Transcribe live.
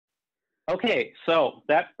Okay, so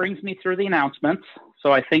that brings me through the announcements.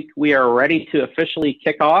 So I think we are ready to officially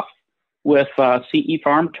kick off with CE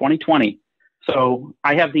Pharm 2020. So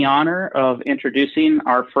I have the honor of introducing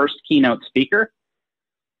our first keynote speaker.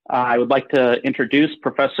 I would like to introduce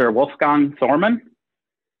Professor Wolfgang Thormann.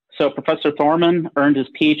 So Professor Thormann earned his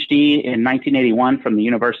PhD in 1981 from the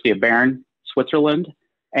University of Bern, Switzerland,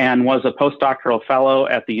 and was a postdoctoral fellow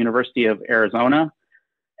at the University of Arizona,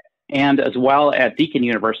 and as well at Deakin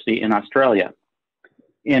University in Australia.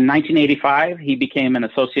 In 1985, he became an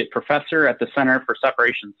associate professor at the Center for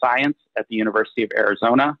Separation Science at the University of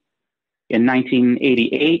Arizona. In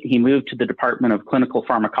 1988, he moved to the Department of Clinical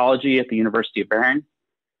Pharmacology at the University of Bern,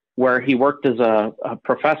 where he worked as a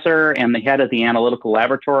professor and the head of the analytical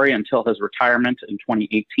laboratory until his retirement in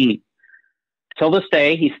 2018. Till this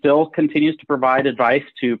day, he still continues to provide advice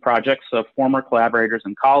to projects of former collaborators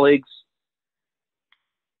and colleagues.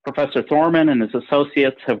 Professor Thormann and his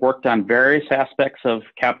associates have worked on various aspects of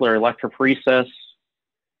capillary electrophoresis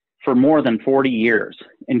for more than 40 years,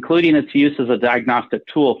 including its use as a diagnostic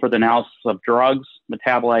tool for the analysis of drugs,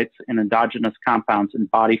 metabolites, and endogenous compounds in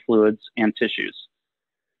body fluids and tissues.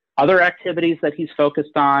 Other activities that he's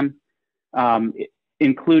focused on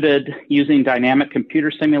included using dynamic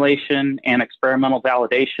computer simulation and experimental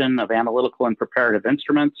validation of analytical and preparative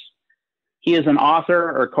instruments. He is an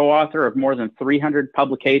author or co-author of more than 300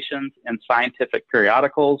 publications in scientific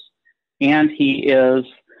periodicals, and he is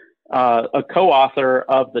a co-author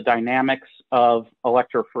of the dynamics of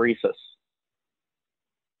electrophoresis.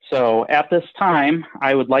 So at this time,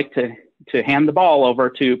 I would like to hand the ball over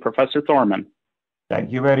to Professor Thormann.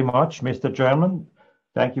 Thank you very much, Mr. Chairman.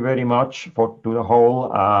 Thank you very much to the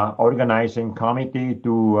whole organizing committee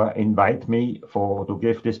to invite me to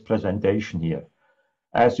give this presentation here.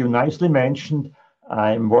 As you nicely mentioned,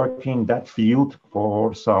 I'm working in that field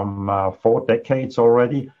for some 4 decades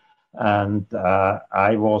already, and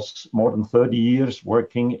I was more than 30 years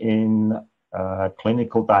working in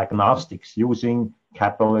clinical diagnostics using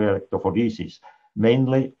capillary electrophoresis,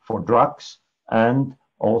 mainly for drugs and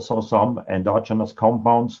also some endogenous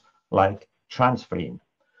compounds like transferrin.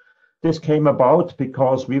 This came about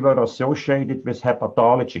because we were associated with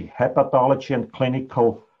hepatology. Hepatology and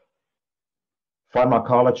clinical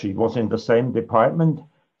pharmacology was in the same department,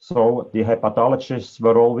 so the hepatologists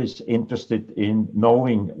were always interested in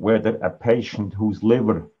knowing whether a patient whose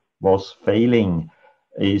liver was failing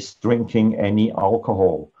is drinking any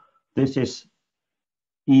alcohol. This is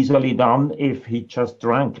easily done if he just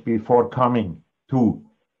drank before coming to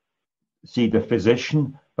see the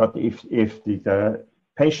physician, but if the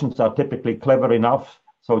patients are typically clever enough,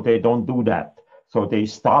 so they don't do that. So they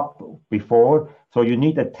stop before, so you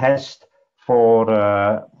need a test for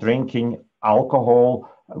drinking alcohol,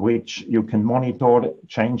 which you can monitor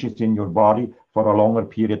changes in your body for a longer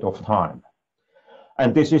period of time.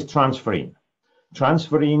 And this is transferrin.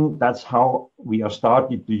 Transferrin, that's how we are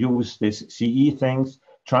starting to use this CE things.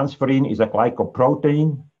 Transferrin is a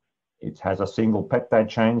glycoprotein. It has a single peptide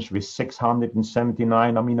chain with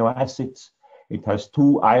 679 amino acids. It has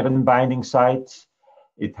 2 iron binding sites.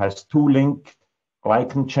 It has 2 linked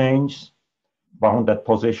glycan chains bound at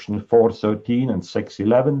position 413 and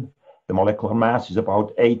 611. The molecular mass is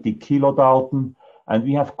about 80 kilodalton, and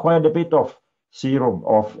we have quite a bit of serum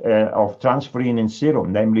of transferrin in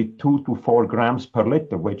serum, namely 2 to 4 grams per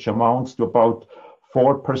liter, which amounts to about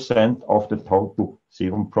 4% of the total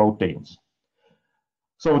serum proteins.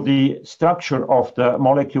 So the structure of the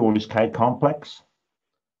molecule is quite complex.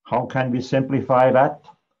 How can we simplify that?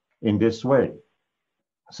 In this way.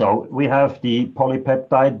 So we have the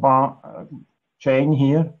polypeptide chain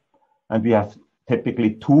here, and we have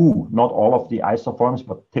typically 2, not all of the isoforms,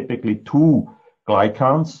 but typically 2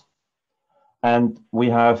 glycans. And we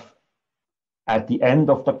have, at the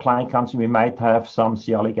end of the glycans, we might have some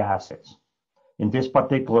sialic acids. In this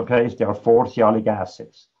particular case, there are 4 sialic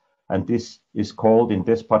acids. And this is called, in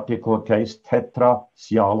this particular case,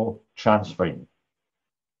 tetrasialotransferrin.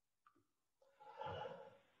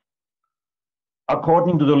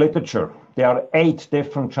 According to the literature, there are 8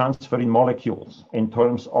 different transferrin molecules in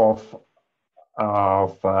terms of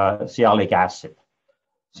sialic acid.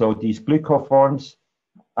 So these glycoforms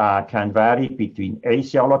can vary between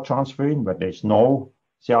asialotransferrin, where there's no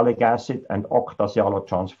sialic acid, and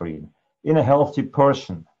octasialotransferrin. In a healthy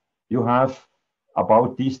person, you have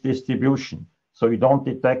about this distribution. So you don't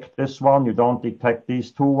detect this one, you don't detect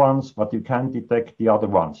these 2 ones, but you can detect the other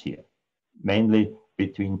ones here, mainly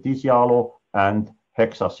between disialo and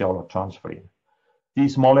hexasialotransferrin.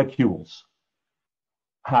 These molecules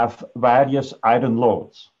have various iron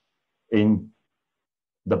loads in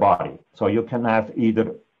the body. So you can have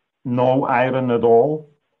either no iron at all,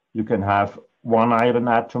 You can have one iron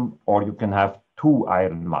atom, or you can have two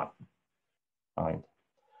iron atoms. Right?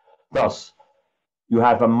 Thus, you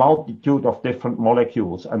have a multitude of different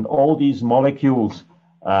molecules, and all these molecules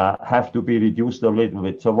have to be reduced a little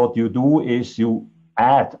bit. So what you do is you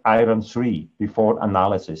add iron 3 before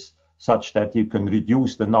analysis, such that you can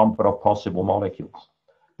reduce the number of possible molecules.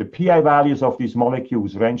 The pI values of these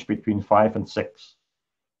molecules range between 5 and 6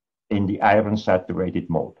 in the iron saturated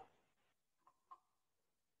mode.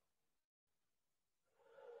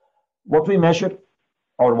 What we measured,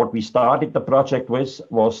 or what we started the project with,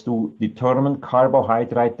 was to determine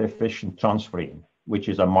carbohydrate deficient transferrin, which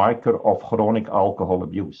is a marker of chronic alcohol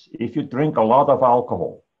abuse. If you drink a lot of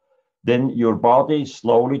alcohol, then your body is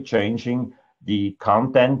slowly changing the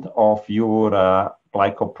content of your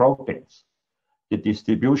glycoproteins. The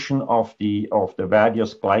distribution of the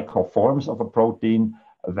various glycoforms of a protein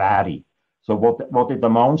vary. So what it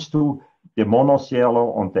amounts to, the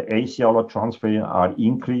monocellular and the acellular transferrin are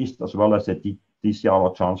increased, as well as the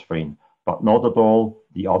dicellular transferrin, but not at all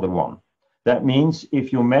the other one. That means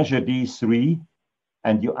if you measure these three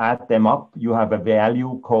and you add them up, you have a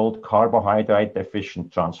value called carbohydrate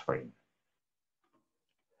deficient transferrin.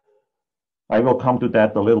 I will come to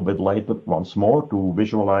that a little bit later once more to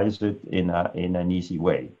visualize it in an easy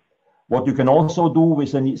way. What you can also do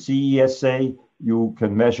with an CESA, you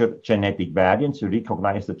can measure genetic variants, you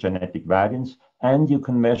recognize the genetic variants, and you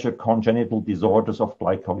can measure congenital disorders of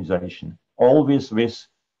glycosylation, always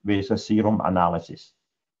with a serum analysis.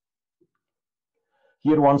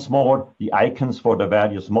 Here once more, the icons for the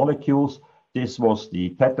various molecules. This was the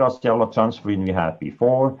tetracellular transferrin we had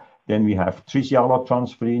before. Then we have tricellular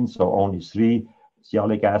transferrin, so only 3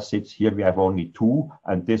 sialic acids. Here we have only 2,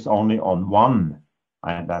 and this only on 1.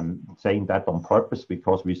 And I'm saying that on purpose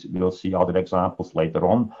because we will see other examples later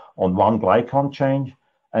on 1 glycan change.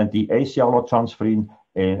 And the acellular transferrin,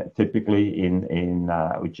 typically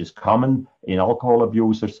which is common in alcohol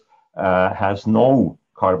abusers, has no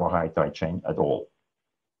carbohydrate change at all.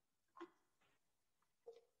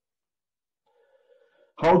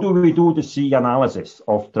 How do we do the C analysis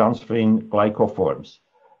of transferrin glycoforms?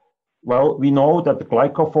 Well, we know that the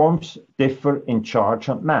glycoforms differ in charge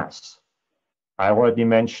and mass. I already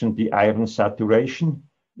mentioned the iron saturation,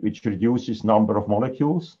 which reduces number of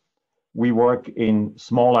molecules. We work in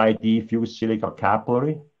small ID fused silica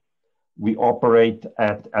capillary. We operate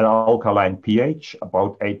at an alkaline pH,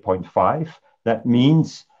 about 8.5. That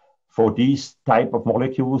means for these type of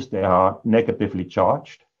molecules, they are negatively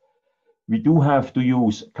charged. We do have to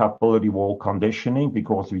use capillary wall conditioning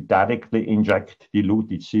because we directly inject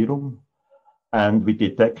diluted serum, and we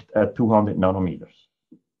detect at 200 nanometers.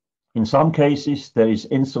 In some cases, there is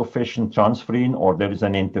insufficient transferrin or there is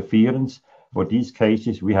an interference. For these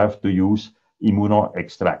cases, we have to use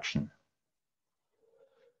immunoextraction.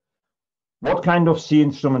 What kind of C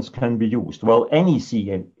instruments can be used? Well, any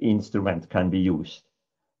C instrument can be used.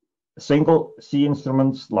 Single C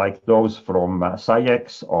instruments like those from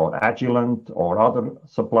SciEx or Agilent or other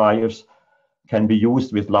suppliers can be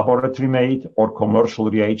used with laboratory made or commercial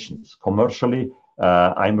reagents. Commercially,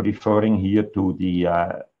 I'm referring here to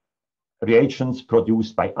the reagents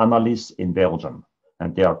produced by Analyse in Belgium,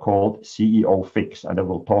 and they are called CEO Fix, and I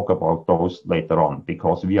will talk about those later on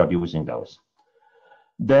because we are using those.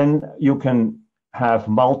 Then you can have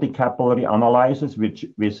multi-capillary analyzers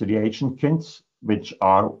with reagent kits, which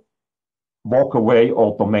are walk-away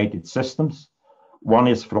automated systems. One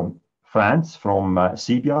is from France, from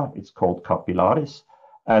Cibia, it's called Capillaris,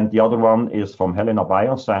 and the other one is from Helena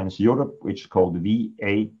Bioscience Europe, which is called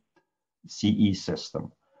V8 CE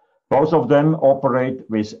system. Both of them operate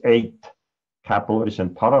with 8 capillaries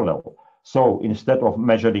in parallel. So instead of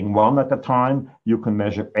measuring 1 at a time, you can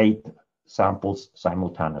measure 8 samples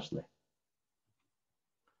simultaneously.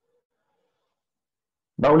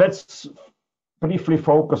 Now let's briefly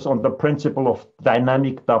focus on the principle of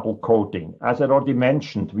dynamic double coating. As I already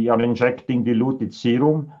mentioned, we are injecting diluted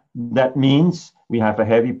serum. That means we have a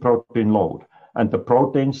heavy protein load, and the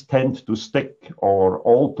proteins tend to stick or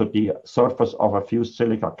alter the surface of a fused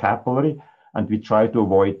silica capillary, and we try to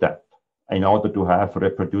avoid that in order to have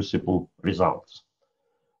reproducible results.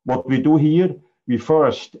 What we do here, we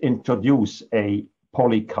first introduce a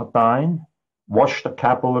polycation, wash the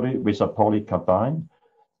capillary with a polycation,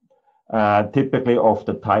 typically of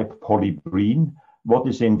the type polybrine. What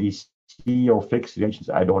is in these CEO Fix reagents,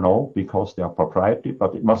 I don't know because they are proprietary,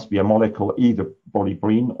 but it must be a molecule, either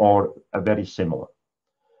polybrine or a very similar.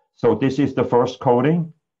 So this is the first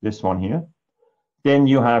coating, this one here. Then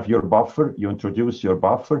you have your buffer, you introduce your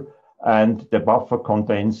buffer, and the buffer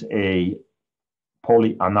contains a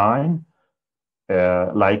polyanion,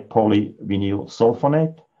 like polyvinyl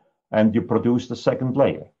sulfonate. and you produce the second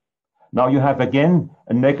layer. Now you have again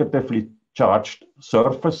a negatively charged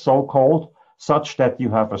surface, so-called, such that you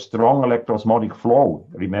have a strong electrosmotic flow.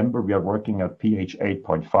 Remember, we are working at pH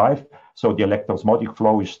 8.5, so the electrosmotic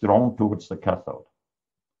flow is strong towards the cathode.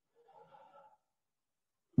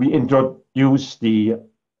 We introduce the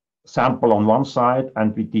sample on one side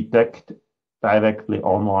and we detect directly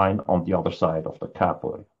online on the other side of the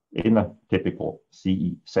capillary in a typical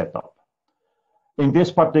CE setup. In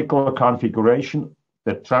this particular configuration,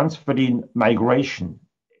 the transferrin migration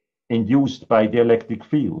induced by the electric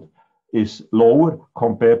field is lower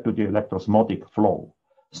compared to the electrosmotic flow,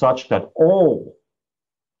 such that all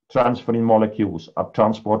transferrin molecules are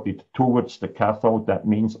transported towards the cathode, that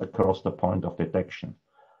means across the point of detection.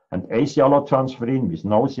 And asialotransferrin with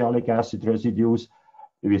no sialic acid residues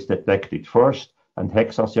is detected first, and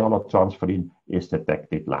hexasialotransferrin is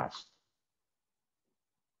detected last.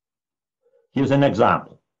 Here's an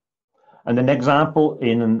example. And an example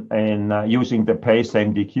in using the PACE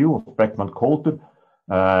MDQ of Beckman-Coulter.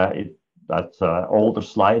 That's an older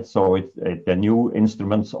slide, so the new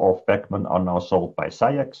instruments of Beckman are now sold by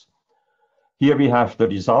SciEx. Here we have the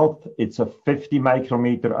result. It's a 50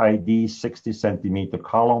 micrometer ID, 60 centimeter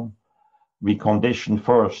column. We condition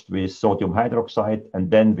first with sodium hydroxide and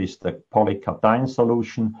then with the polycation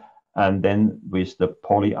solution and then with the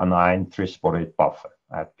polyanion trisporate buffer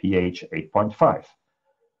at pH 8.5.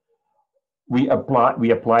 We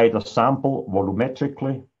apply the sample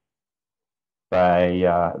volumetrically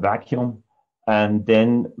by vacuum, and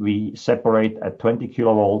then we separate at 20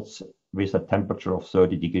 kilovolts with a temperature of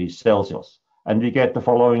 30 degrees Celsius. And we get the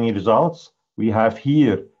following results. We have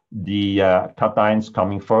here the cations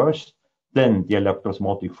coming first, then the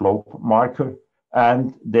electrosmotic flow marker,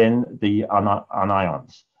 and then the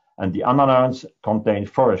anions. And the anions contain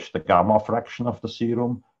first the gamma fraction of the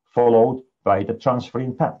serum, followed by the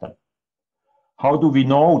transferrin pattern. How do we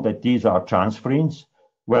know that these are transferrins?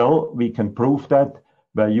 Well, we can prove that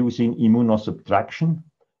by using immunosubtraction.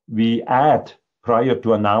 We add, prior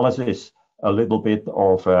to analysis, a little bit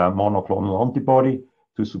of a monoclonal antibody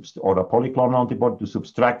or a polyclonal antibody to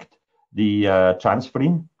subtract the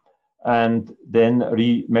transferrin, and then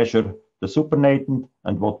re-measure the supernatant,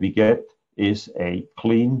 and what we get is a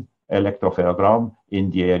clean electropherogram in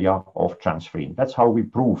the area of transferrin. That's how we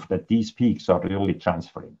prove that these peaks are really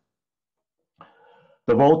transferrin.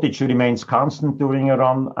 The voltage remains constant during a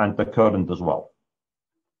run and the current as well.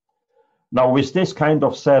 Now with this kind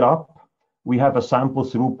of setup, we have a sample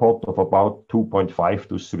throughput of about 2.5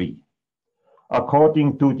 to 3.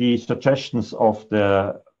 According to the suggestions of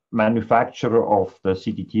the manufacturer of the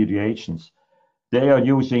CDT reagents, they are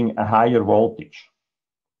using a higher voltage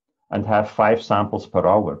and have 5 samples per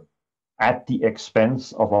hour at the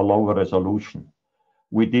expense of a lower resolution.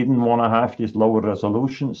 We didn't want to have this lower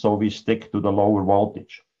resolution, so we stick to the lower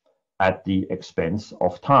voltage at the expense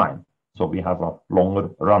of time. So we have a longer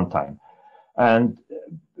runtime. And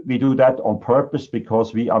we do that on purpose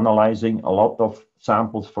because we are analyzing a lot of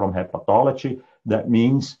samples from hepatology. That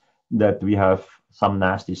means that we have some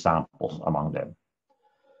nasty samples among them.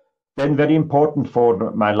 Then very important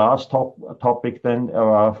for my last topic then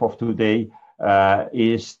of today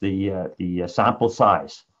is the sample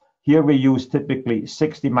size. Here we use typically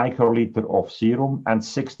 60 microliter of serum and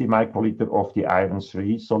 60 microliter of the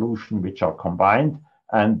iron-3 solution, which are combined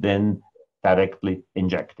and then directly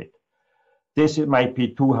injected. This might be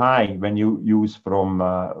too high when you use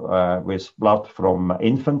with blood from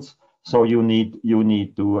infants, so you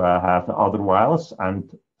need to have other vials,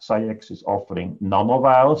 and SciEx is offering nano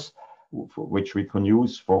vials, which we can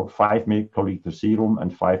use for 5 microliter serum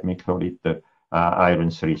and 5 microliter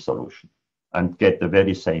iron-3 solution, and get the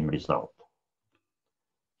very same result.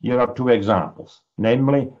 Here are 2 examples,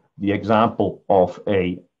 namely the example of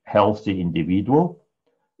a healthy individual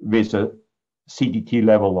with a CDT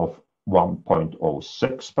level of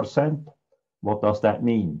 1.06%. What does that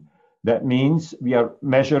mean? That means we are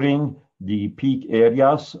measuring the peak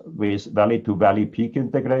areas with valley-to-valley peak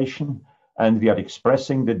integration, and we are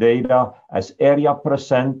expressing the data as area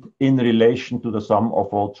percent in relation to the sum of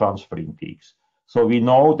all transferrin peaks. So we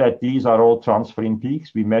know that these are all transferrin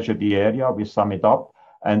peaks. We measure the area, we sum it up,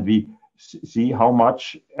 and we see how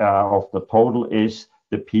much of the total is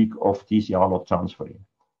the peak of asialotransferrin.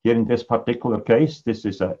 Here in this particular case, this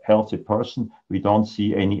is a healthy person. We don't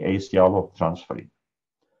see any asialotransferrin.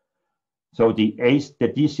 So the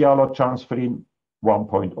asialotransferrin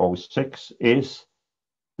 1.06 is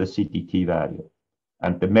the CDT value.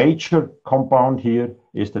 And the major compound here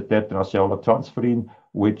is the tetrasialotransferrin,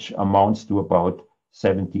 which amounts to about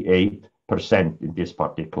 78% in this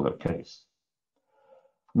particular case.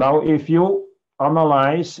 Now, if you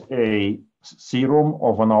analyze a serum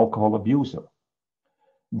of an alcohol abuser.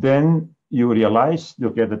 Then you realize you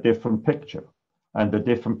get a different picture. And the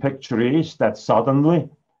different picture is that suddenly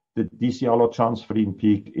the D-cianotransferrin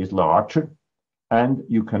peak is larger, and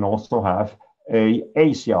you can also have a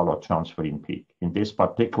A-cianotransferrin peak. In this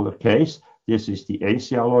particular case, this is the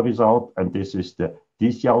A-ciano result, and this is the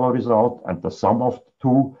D-ciano result, and the sum of the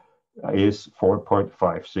two is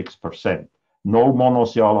 4.56%. No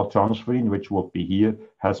monocianotransferrin, which would be here,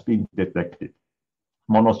 has been detected.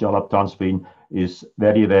 Monocianotransferrin is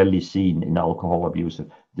very rarely seen in alcohol abuse.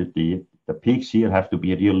 The peaks here have to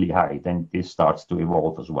be really high, then this starts to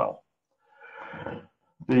evolve as well.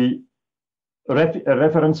 The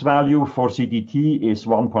reference value for CDT is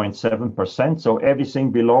 1.7%, so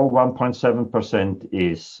everything below 1.7%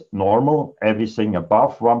 is normal, everything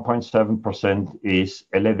above 1.7% is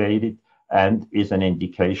elevated and is an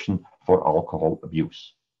indication for alcohol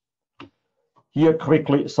abuse. Here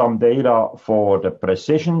quickly some data for the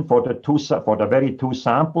precision for the very two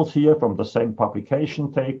samples here from the same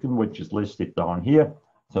publication taken, which is listed down here.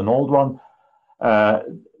 It's an old one.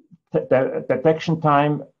 The detection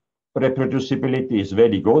time reproducibility is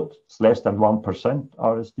very good. It's less than 1%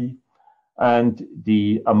 RSD, and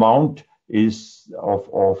the amount is of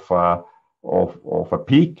a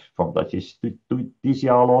peak from that is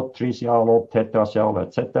D-ciano, 3-ciano, tetra-ciano,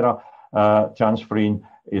 etc. Transferrin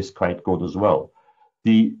is quite good as well.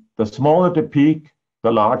 The smaller the peak,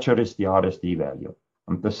 the larger is the RSD value.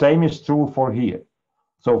 And the same is true for here.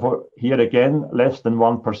 So for here again, less than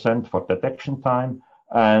 1% for detection time,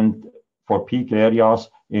 and for peak areas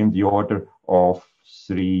in the order of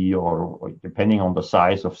 3 or depending on the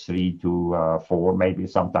size of 3 to 4, maybe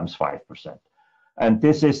sometimes 5%. And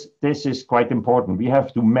this is quite important. We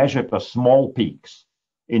have to measure the small peaks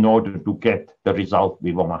in order to get the result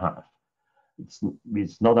we want to have.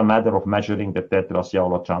 It's not a matter of measuring the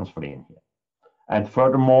tetra-cianotransferrin here. And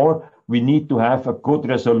furthermore, we need to have a good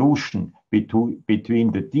resolution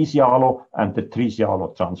between the D-ciano and the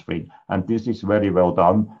 3-cianotransferrin. And this is very well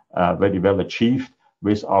done, very well achieved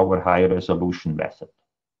with our high resolution method.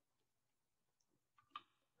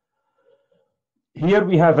 Here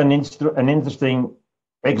we have an interesting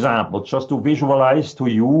example just to visualize to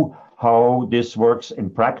you how this works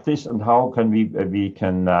in practice and how can we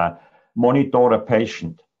can monitor a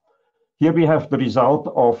patient. Here we have the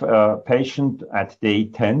result of a patient at day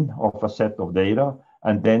 10 of a set of data,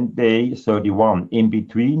 and then day 31, in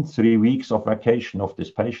between 3 weeks of vacation of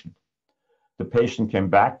this patient. The patient came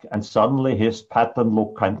back and suddenly his pattern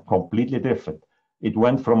looked completely different. It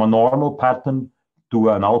went from a normal pattern to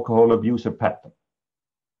an alcohol abuser pattern.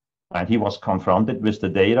 And he was confronted with the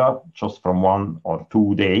data just from 1 or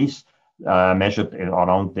 2 days, measured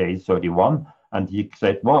around day 31. And he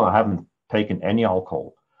said, well, I haven't taken any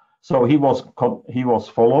alcohol. So he was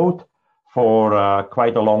followed for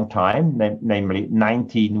quite a long time, namely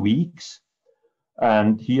 19 weeks.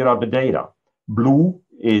 And here are the data. Blue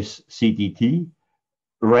is CDT,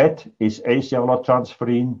 red is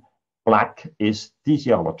A-cianotransferrin, black is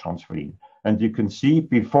D-cianotransferrin. And you can see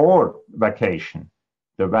before vacation,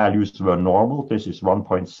 the values were normal. This is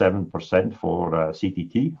 1.7% for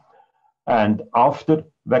CDT. And after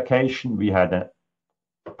vacation, we had a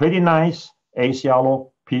pretty nice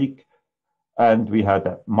A-ciano peak, and we had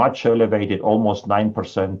a much elevated, almost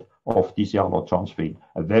 9% of D-cianotransferrin,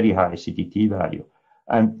 a very high CDT value.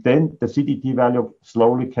 And then the CDT value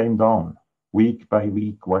slowly came down, week by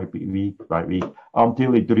week,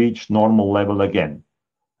 until it reached normal level again.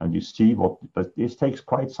 And you see this takes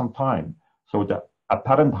quite some time. So the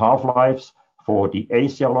apparent half-lives for the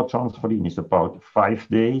A-cianotransferrin is about 5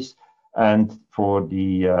 days, and for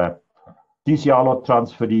the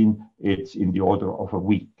D-cianotransferrin, it's in the order of a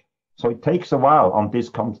week. So it takes a while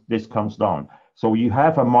until this comes down. So you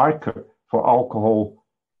have a marker for alcohol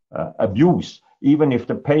abuse, even if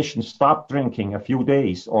the patient stopped drinking a few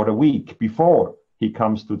days or a week before he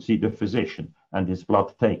comes to see the physician and his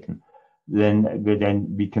blood taken. Then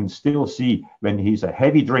we can still see when he's a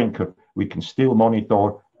heavy drinker, we can still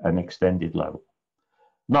monitor an extended level.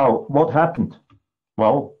 Now, what happened?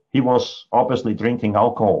 Well, he was obviously drinking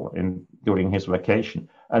alcohol during his vacation.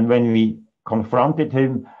 And when we confronted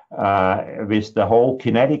him with the whole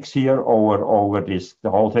kinetics here over the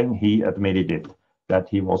whole thing, he admitted it, that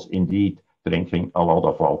he was indeed drinking a lot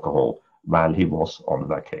of alcohol while he was on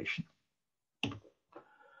vacation.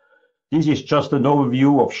 This is just an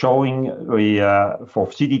overview of showing for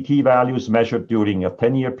CDT values measured during a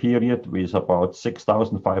 10-year period with about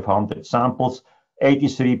 6,500 samples.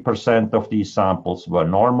 83% of these samples were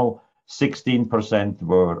normal, 16%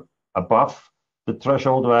 were above the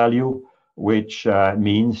threshold value, which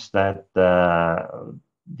means that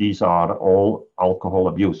these are all alcohol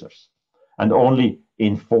abusers. And only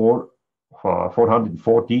in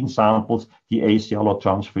 414 samples, the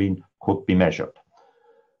acetyltransferrin could be measured.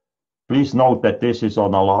 Please note that this is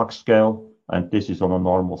on a log scale and this is on a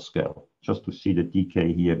normal scale. Just to see the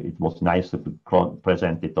decay here, it was nicer to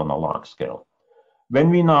present it on a log scale. When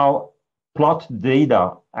we now plot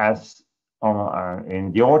data as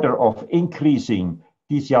in the order of increasing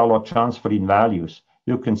acetyltransferrin values,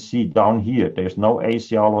 you can see down here, there's no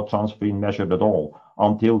acetyltransferrin measured at all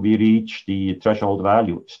until we reach the threshold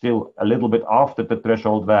value. Still a little bit after the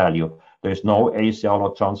threshold value, there's no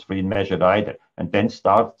acetyltransferrin measured either. And then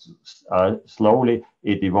starts slowly,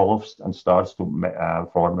 it evolves and starts to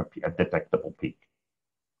form a detectable peak,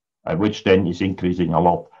 which then is increasing a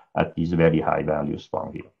lot at these very high values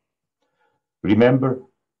down here. Remember,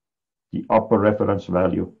 the upper reference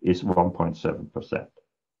value is 1.7%.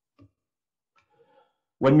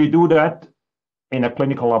 When we do that in a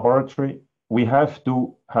clinical laboratory, we have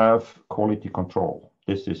to have quality control.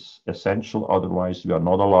 This is essential, otherwise we are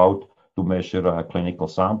not allowed to measure clinical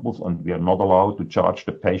samples, and we are not allowed to charge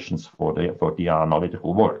the patients for the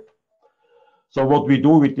analytical work. So what we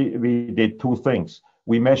do, we did two things.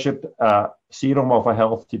 We measured serum of a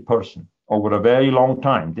healthy person over a very long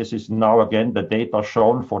time. This is now again the data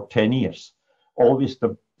shown for 10 years. Always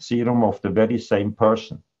the serum of the very same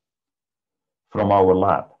person from our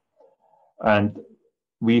lab. And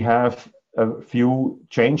we have a few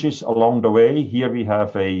changes along the way. Here we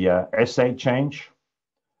have a assay change.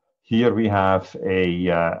 Here we have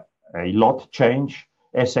a lot change.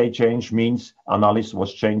 Assay change means analysis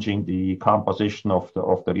was changing the composition of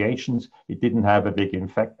the reagents. It didn't have a big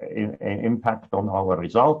impact on our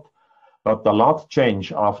result. But the lot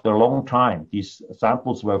change after a long time, these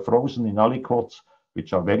samples were frozen in aliquots,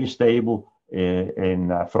 which are very stable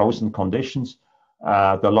in frozen conditions.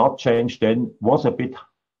 The lot change then was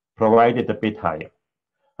provided a bit higher.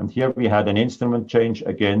 And here we had an instrument change.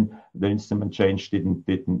 Again, the instrument change didn't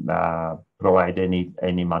provide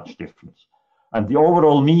any much difference. And the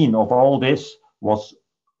overall mean of all this was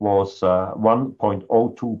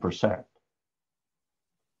 1.02%.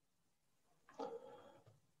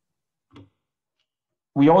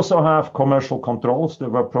 We also have commercial controls that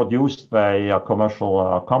were produced by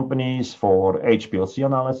commercial companies for HPLC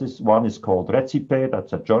analysis. One is called Recipe,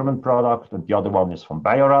 that's a German product, and the other one is from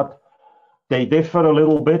Biorad. They differ a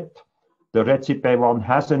little bit. The Recipe one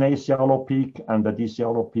has an ACLO peak and a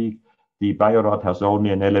DCLO peak. The Biorad has only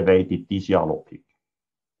an elevated DCLO peak.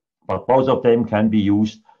 But both of them can be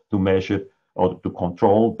used to measure or to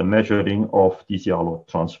control the measuring of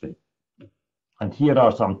acetyltransferrin. And here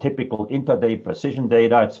are some typical intraday precision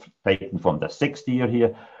data. It's taken from the 6th year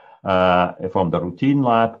here, from the routine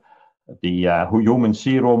lab, the human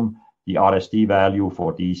serum, the RSD value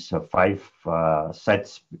for these 5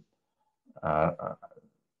 sets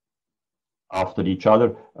after each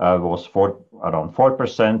other was around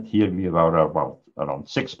 4%. Here we were about around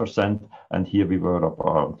 6%, and here we were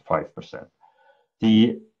around 5%.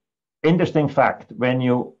 The interesting fact, when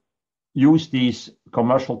you use these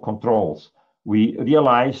commercial controls, we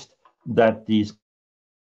realized that these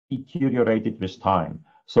deteriorated with time.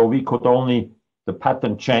 So we could only, the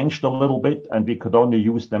pattern changed a little bit, and we could only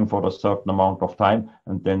use them for a certain amount of time,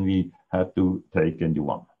 and then we had to take a new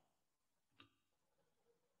one.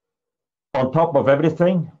 On top of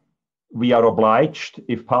everything, we are obliged,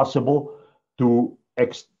 if possible, to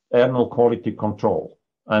external quality control.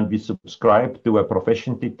 And we subscribe to a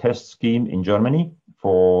proficiency test scheme in Germany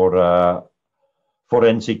for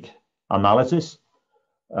forensic analysis,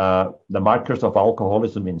 the markers of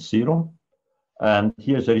alcoholism in serum. And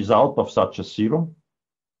here's a result of such a serum.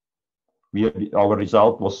 Our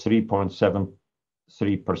result was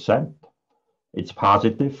 3.73%. It's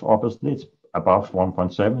positive, obviously. It's above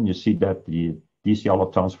 1.7. You see that the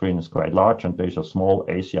acetyltransferrin is quite large, and there's a small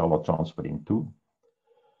acetyltransferrin too.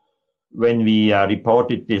 When we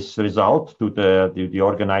reported this result to the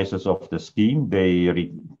organizers of the scheme,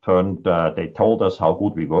 they told us how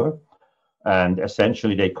good we were. And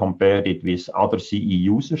essentially, they compared it with other CE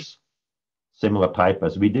users, similar type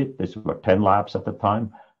as we did. These were 10 labs at the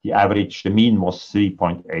time. The mean was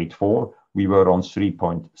 3.84. We were on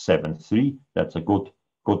 3.73. That's a good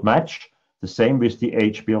match. The same with the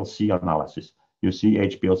HPLC analysis. You see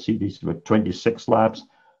HPLC, these were 26 labs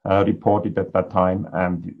reported at that time,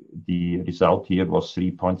 and the result here was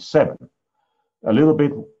 3.7. A little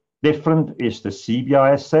bit different is the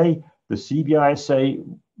CBI assay. The CBI assay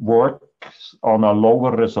works on a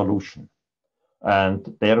lower resolution, and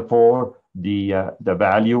therefore the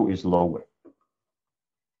value is lower.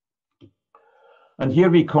 And here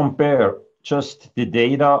we compare just the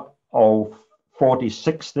data of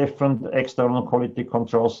 46 different external quality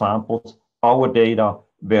control samples, our data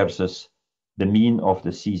versus the mean of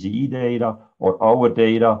the CZE data, or our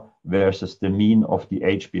data versus the mean of the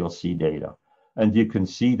HPLC data. And you can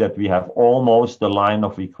see that we have almost a line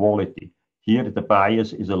of equality. Here the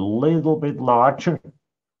bias is a little bit larger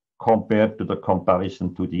compared to the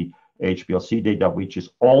comparison to the HPLC data, which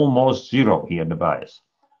is almost zero here in the bias.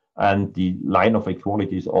 And the line of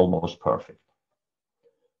equality is almost perfect.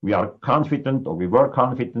 We are confident, or we were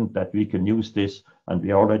confident, that we can use this, and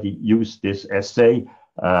we already use this assay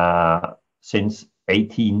since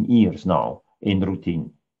 18 years now in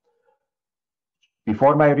routine.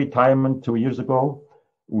 Before my retirement 2 years ago,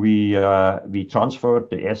 we transferred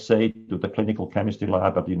the assay to the clinical chemistry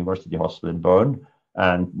lab at the University Hospital in Bern,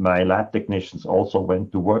 and my lab technicians also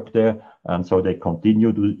went to work there, and so they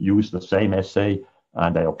continue to use the same assay,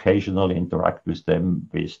 and I occasionally interact with them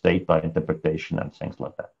with data interpretation and things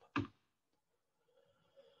like that.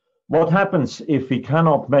 What happens if we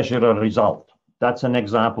cannot measure a result? That's an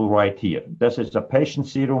example right here. This is a patient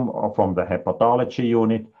serum from the hepatology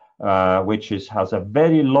unit, which has a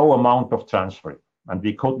very low amount of transferrin. And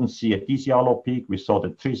we couldn't see a disialo peak. We saw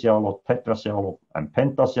the trisialo, tetrasialo, and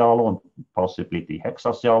pentasialo, and possibly the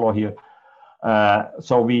hexasialo here.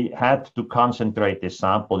 So we had to concentrate this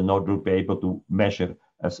sample in order to be able to measure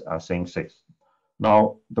things.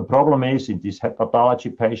 Now, the problem is in these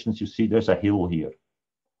hepatology patients, you see there's a hill here. It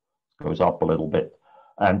goes up a little bit.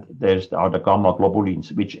 And are the gamma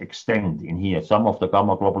globulins, which extend in here. Some of the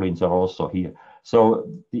gamma globulins are also here. So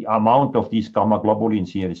the amount of these gamma globulins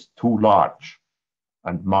here is too large,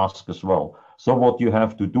 and mask as well. So what you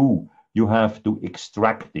have to do, you have to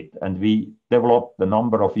extract it. And we developed a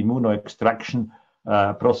number of immunoextraction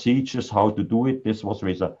procedures, how to do it. This was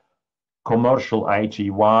with a commercial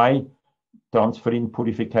IgY transferrin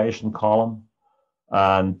purification column.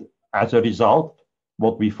 And as a result,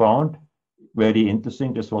 what we found, very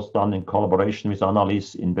interesting, this was done in collaboration with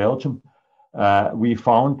Annelies in Belgium. We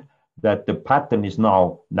found that the pattern is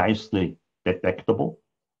now nicely detectable.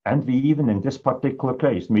 And we even, in this particular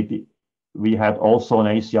case, we had also an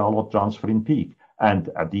asialotransferrin peak and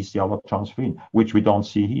a disialotransferrin, which we don't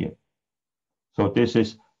see here. So this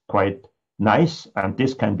is quite nice, and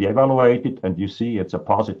this can be evaluated, and you see it's a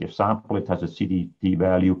positive sample. It has a CDT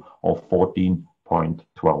value of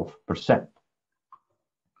 14.12%.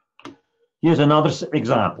 Here's another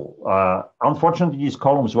example. Unfortunately, these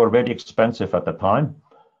columns were very expensive at the time.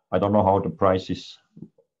 I don't know how the prices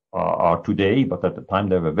are today, but at the time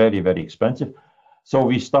they were very, very expensive. So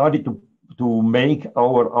we started to make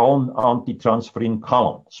our own anti-transferrin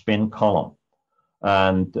column, spin column.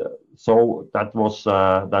 And so that was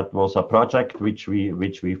a project which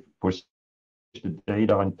we pushed the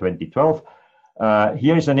data in 2012.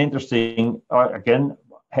 Here is an interesting, again,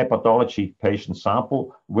 hepatology patient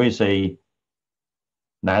sample with a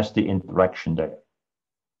nasty interaction there.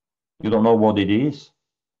 You don't know what it is.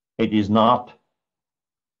 It is not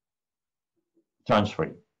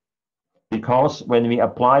transferrin, because when we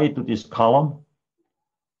apply it to this column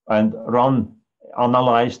and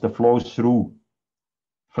analyze the flows through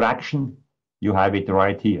fraction, you have it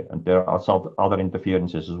right here. And there are some other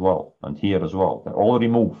interferences as well, and here as well. They're all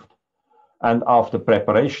removed. And after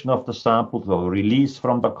preparation of the sample, so release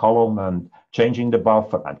from the column and changing the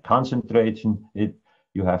buffer and concentrating it,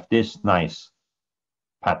 you have this nice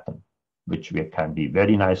pattern, which can be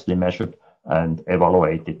very nicely measured and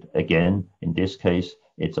evaluated. Again, in this case,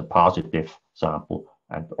 it's a positive sample.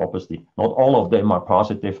 And obviously, not all of them are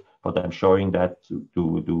positive, but I'm showing that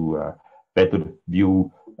to better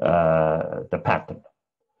view the pattern.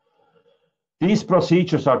 These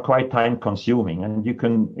procedures are quite time consuming, and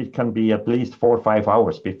it can be at least 4 or 5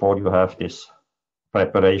 hours before you have this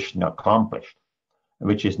preparation accomplished,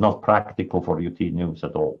 which is not practical for routine use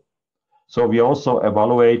at all. So we also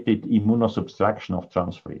evaluated immunosubtraction of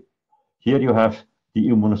transferrin. Here you have the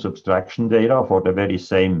immunosubtraction data for the very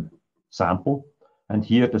same sample, and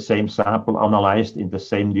here the same sample analyzed in the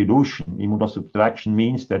same dilution. Immunosubtraction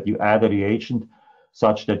means that you add a reagent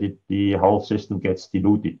such that the whole system gets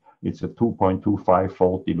diluted. It's a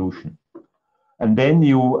 2.25-fold dilution. And then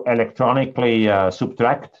you electronically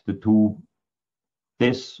subtract the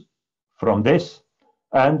this from this,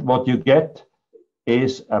 and what you get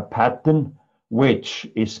is a pattern which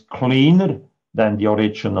is cleaner than the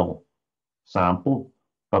original sample,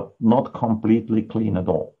 but not completely clean at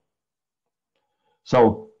all.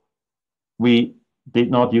 So we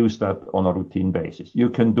did not use that on a routine basis. You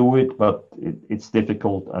can do it, but it's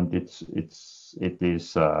difficult, and it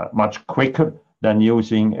is much quicker than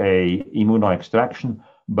using a immunoextraction,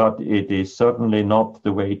 but it is certainly not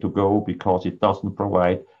the way to go because it doesn't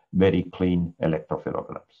provide very clean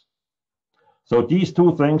electropherograms. So these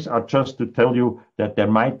two things are just to tell you that there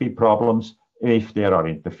might be problems if there are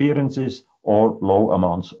interferences or low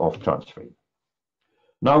amounts of transferrin.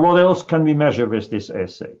 Now, what else can we measure with this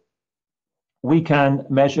assay? We can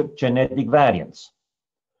measure genetic variants.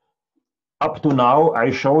 Up to now,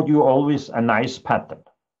 I showed you always a nice pattern,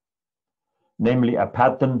 namely a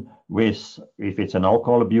pattern with, if it's an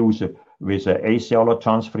alcohol abuser, with an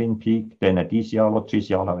acetyltransferrin peak, then a DCR,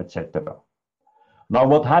 TCR, etc. Now,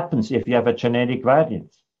 what happens if you have a genetic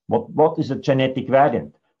variant? What is a genetic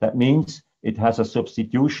variant? That means it has a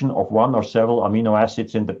substitution of one or several amino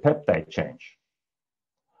acids in the peptide chain.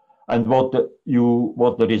 And what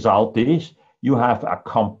the result is, you have a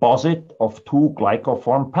composite of two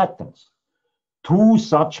glycoform patterns. Two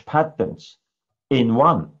such patterns in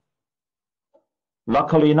one.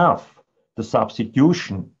 Luckily enough, the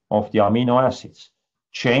substitution of the amino acids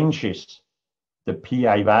changes the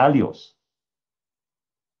pi values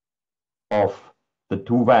of the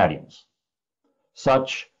two variants,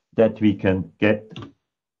 such that we can get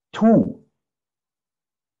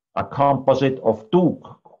a composite of two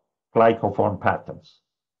glycoform patterns.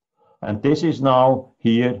 And this is now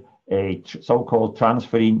here a so-called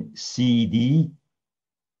transferrin CD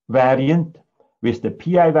variant with the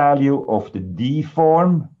pi value of the D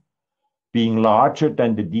form being larger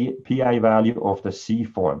than the pi value of the C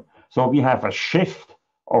form. So we have a shift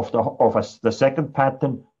of the second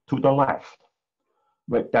pattern to the left.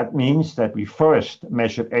 But that means that we first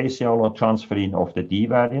measure acetyltransferrin of the D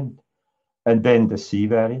variant, and then the C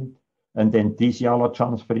variant, and then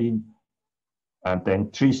DCR-transferrin, and then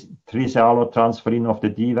triacetyltransferrin of the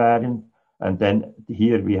D variant, and then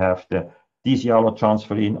here we have the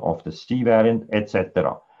DCR-transferrin of the C variant,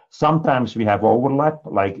 etc. Sometimes we have overlap,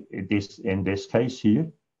 like in this case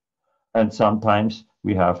here, and sometimes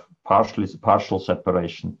we have partial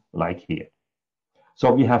separation, like here.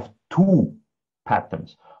 So we have two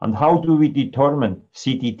patterns. And how do we determine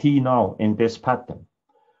CTT now in this pattern?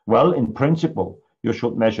 Well, in principle, you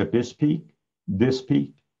should measure this peak, this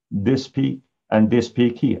peak, this peak, and this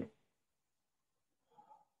peak here.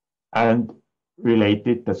 And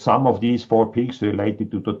related, the sum of these four peaks related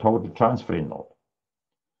to the total transferrin load.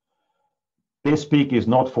 This peak is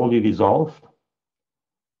not fully resolved.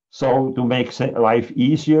 So to make life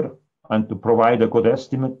easier and to provide a good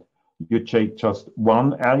estimate, you take just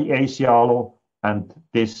one ACIALO and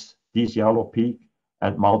this DCIALO peak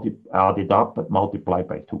and add it up and multiply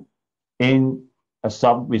by 2.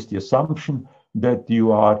 With the assumption that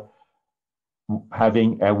you are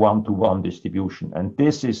having a one-to-one distribution. And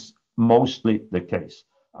this is mostly the case.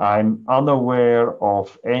 I'm unaware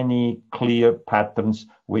of any clear patterns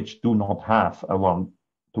which do not have a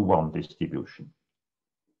one-to-one distribution.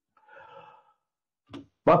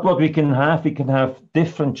 But what we can have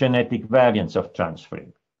different genetic variants of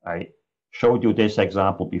transferrin. I showed you this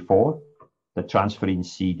example before, the transferrin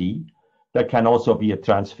CD. There can also be a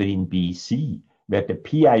transferrin BC, where the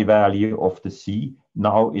pi value of the C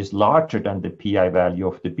now is larger than the pi value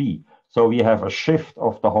of the B. So we have a shift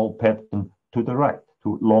of the whole pattern to the right,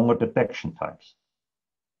 to longer detection times.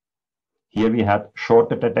 Here we had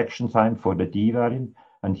shorter detection time for the D variant,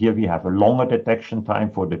 and here we have a longer detection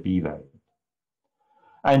time for the B variant.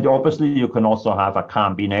 And obviously you can also have a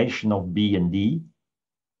combination of B and D,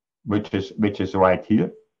 which is right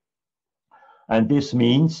here. And this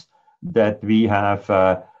means that we have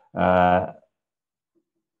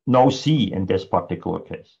no C in this particular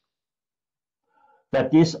case.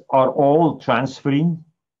 That these are all transferrin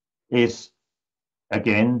is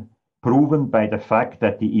again proven by the fact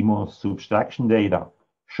that the immunosubtraction data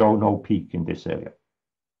show no peak in this area.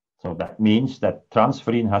 So that means that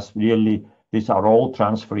transferrin has really, these are all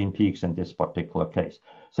transferrin peaks in this particular case.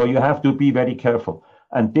 So you have to be very careful.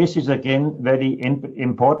 And this is again very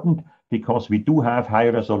important because we do have high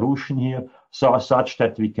resolution here, so such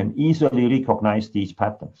that we can easily recognize these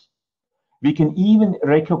patterns. We can even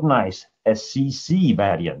recognize a CC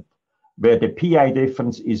variant where the PI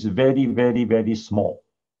difference is very, very, very small.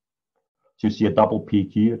 So you see a double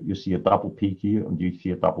peak here, you see a double peak here, and you see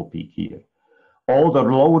a double peak here. All the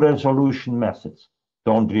low resolution methods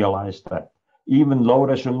don't realize that. Even low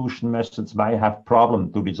resolution methods might have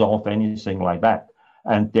problem to resolve anything like that.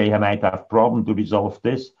 And they might have problem to resolve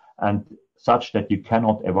this and such that you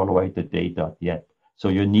cannot evaluate the data yet. So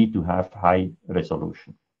you need to have high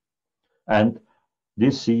resolution. And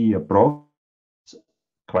this CE approach is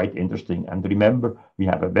quite interesting. And remember, we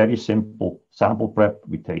have a very simple sample prep.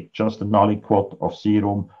 We take just an aliquot of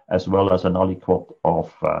serum as well as an aliquot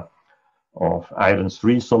of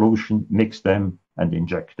iron-3 solution, mix them, and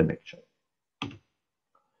inject the mixture.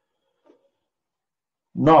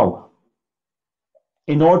 Now,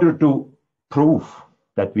 in order to prove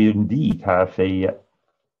that we indeed have a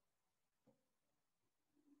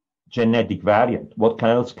genetic variant, what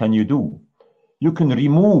else can you do? You can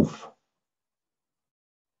remove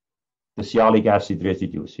the sialic acid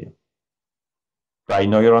residues here by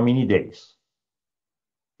neuraminidase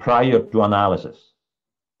prior to analysis.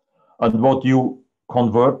 And what you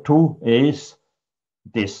convert to is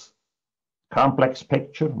this complex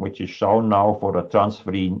picture, which is shown now for a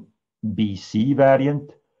transferrin BC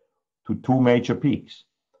variant, to two major peaks,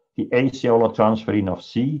 the acetyltransferrin of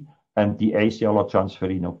C and the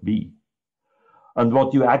acetyltransferrin of B. And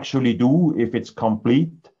what you actually do, if it's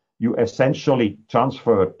complete, you essentially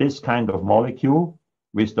transfer this kind of molecule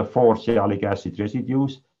with the 4 sialic acid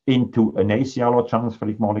residues into an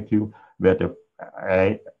acetyltransferric molecule where the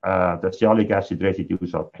sialic acid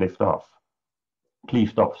residues are cleaved off.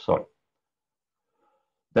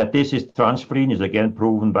 That this is transferrin is again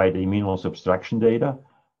proven by the immunosubtraction data,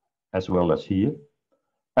 as well as here.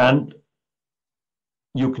 And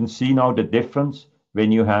you can see now the difference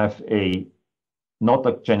when you have not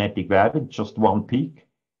a genetic variant, just one peak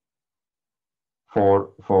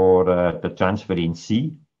for the transferrin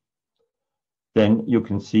C. Then you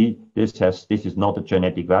can see this is not a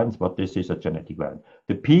genetic variant, but this is a genetic variant.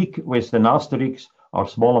 The peak with an asterisk are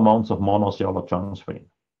small amounts of monocellular transferrin,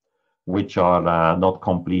 which are not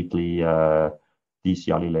completely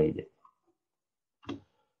desialylated.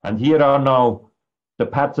 And here are now the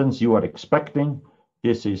patterns you are expecting.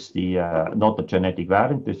 This is the not the genetic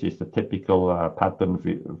variant. This is the typical pattern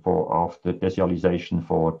of the desialization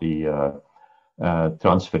for the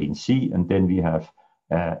transferrin C, and then we have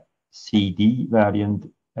CD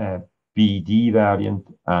variant, BD variant,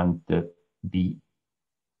 and the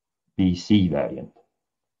BC variant.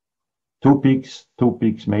 Two peaks,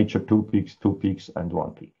 major two peaks, and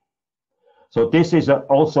one peak. So this is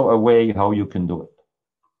also a way how you can do it.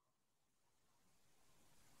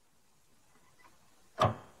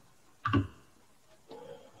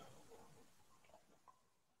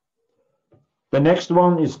 The next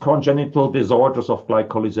one is congenital disorders of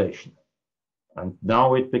glycosylation. And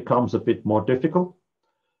now it becomes a bit more difficult.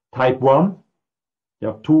 Type 1,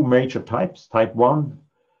 there are two major types. Type 1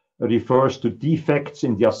 refers to defects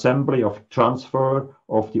in the assembly of transfer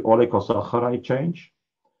of the oligosaccharide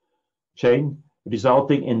chain,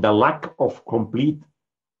 resulting in the lack of complete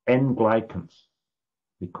N-glycans.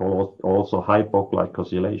 We call it also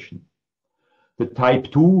hypoglycosylation. The type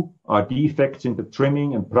 2 are defects in the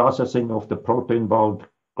trimming and processing of the protein-bound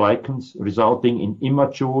glycans, resulting in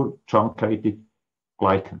immature truncated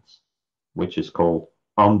glycans, which is called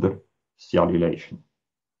undersialylation.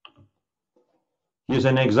 Here's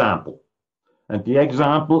an example. And the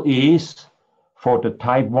example is for the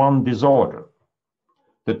type 1 disorder.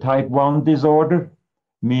 The type 1 disorder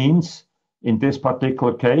means, in this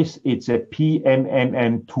particular case, it's a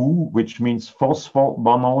PMMM2, which means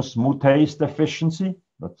phosphomannose mutase deficiency.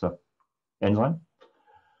 That's an enzyme,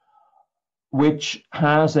 which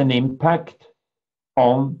has an impact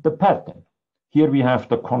on the pattern. Here we have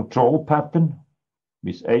the control pattern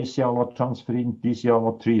with acetyltransferrin,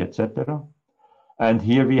 DCR3, etc. And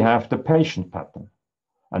here we have the patient pattern.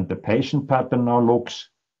 And the patient pattern now looks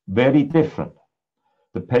very different.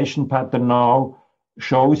 The patient pattern now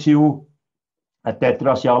shows you a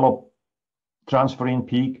tetrasiallotransferrin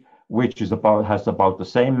peak, which has about the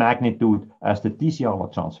same magnitude as the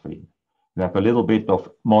disiallotransferrin. We have a little bit of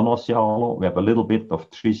monosiallo, we have a little bit of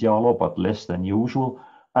trisiallo, but less than usual,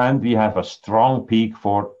 and we have a strong peak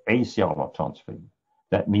for acetyltransferrin.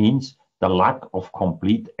 That means the lack of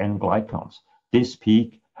complete N-glycans. This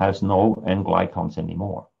peak has no N-glycans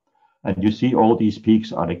anymore. And you see all these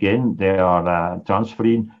peaks are, again, they are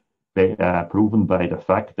transferrin, proven by the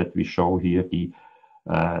fact that we show here the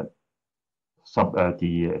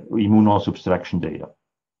immunosubtraction data.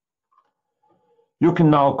 You can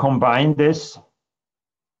now combine this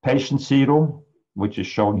patient serum, which is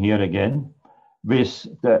shown here again, with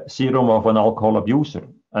the serum of an alcohol abuser.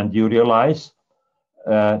 And you realize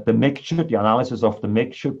the mixture, the analysis of the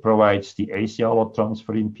mixture provides the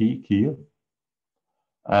acetyltransferrin peak here,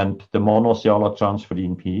 and the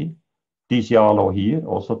monosiallotransferrin peak. Disiallo here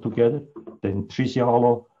also together, then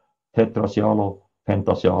trisiallo, tetrasiallo,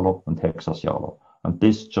 pentasiallo, and hexasiallo. And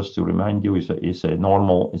this, just to remind you, is a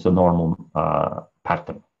normal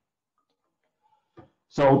pattern.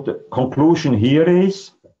 So the conclusion here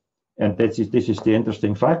is, and this is the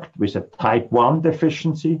interesting fact, with a type 1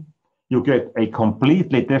 deficiency, you get a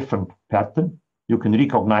completely different pattern. You can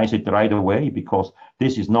recognize it right away because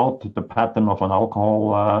this is not the pattern of an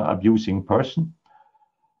alcohol abusing person.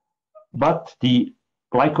 but the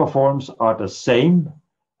glycoforms are the same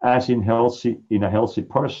as in a healthy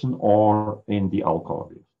person or in the alcohol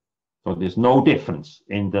abuse. So there's no difference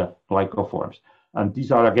in the glycoforms. And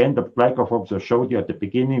these are, again, the glycoforms I showed you at the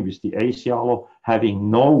beginning with the acialo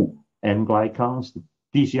having no N-glycans, the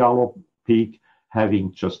disialo peak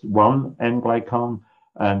having just one N-glycan,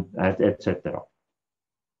 and etc.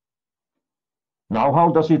 Now, how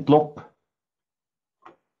does it look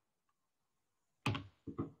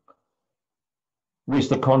with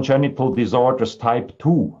the congenital disorders type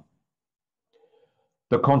 2?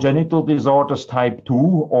 The congenital disorders type 2,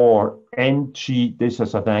 or MG, this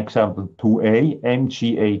is an example 2A,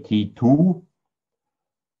 MGAT2,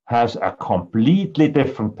 has a completely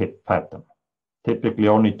different pattern. Typically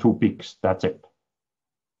only 2 peaks, that's it.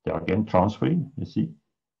 They are again transferring, you see.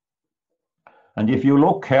 And if you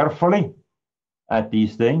look carefully at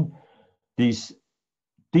these things, this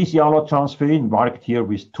allosteric marked here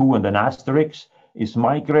with 2 and an asterisk is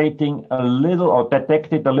migrating a little or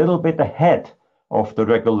detected a little bit ahead of the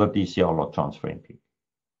regular disiallotransferrin peak.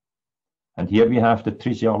 And here we have the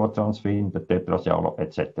trisiallotransferrin, the tetrasiallo,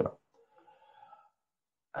 etc.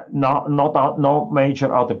 No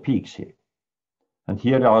major other peaks here. And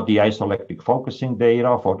here are the isoelectric focusing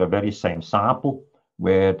data for the very same sample,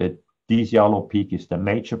 where the disiallo peak is the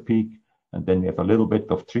major peak, and then we have a little bit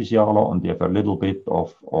of trisiallo, and we have a little bit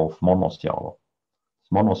of monosiallo.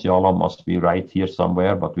 Monosiallo must be right here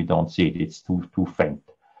somewhere, but we don't see it. It's too faint.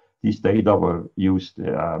 These data were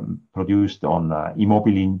produced on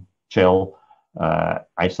immobilin gel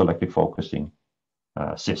isoelectric focusing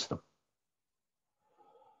system.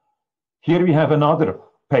 Here we have another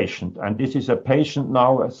patient, and this is a patient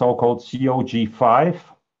now, a so-called COG5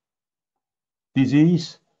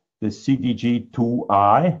 disease, the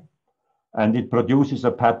CDG2I, and it produces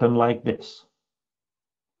a pattern like this.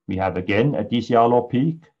 We have again a disiallo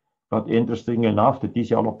peak, but interestingly enough, the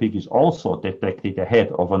disiallo peak is also detected ahead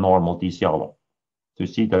of a normal disiallo. So you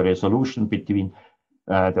see the resolution between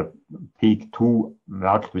the peak 2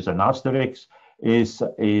 marked with an asterisk is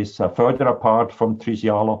further apart from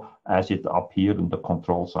trisiallo as it appeared in the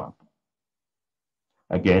control sample.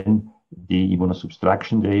 Again, the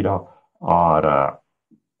immunosubtraction data are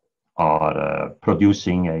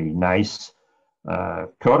producing a nice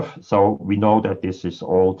curve, so we know that this is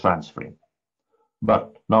all transferring.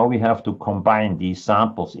 But now we have to combine these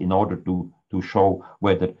samples in order to show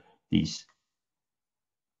whether these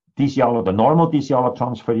the normal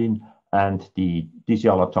disiallotransferrin and the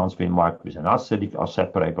disiallotransferrin marked with an asterisk are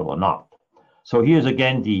separable or not. So here's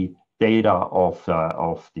again the data of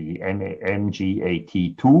the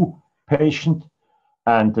MGAT2 patient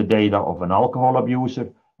and the data of an alcohol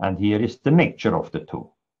abuser, and here is the mixture of the two.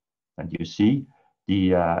 And you see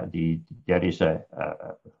there is a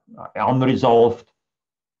unresolved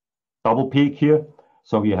double peak here.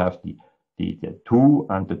 So you have the 2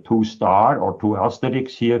 and the 2 star or 2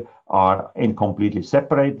 asterisks here are incompletely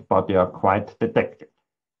separated, but they are quite detected.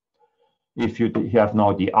 If you have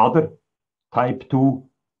now the other type 2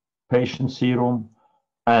 patient serum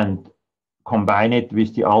and combine it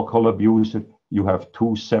with the alcohol abuser, you have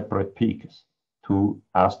 2 separate peaks, 2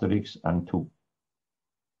 asterisks and 2.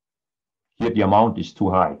 Here the amount is too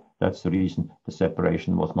high. That's the reason the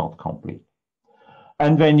separation was not complete.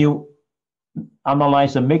 And when you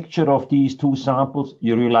analyze a mixture of these 2 samples,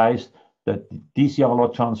 you realize that the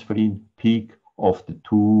disiallotransferrin peak of the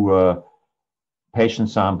 2 patient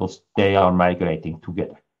samples, they are migrating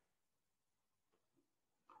together.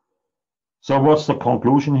 So what's the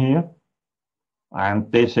conclusion here?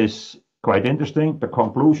 And this is quite interesting. The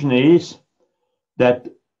conclusion is that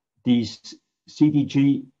these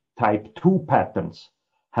CDG type 2 patterns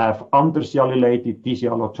have undercellulated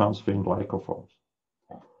disiallotransferrin glycoforms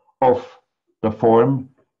of the form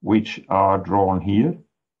which are drawn here.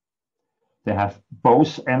 They have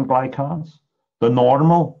both N-glycans. The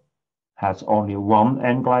normal has only one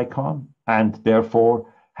N-glycan and therefore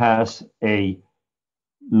has a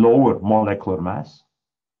lower molecular mass.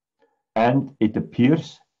 And it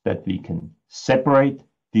appears that we can separate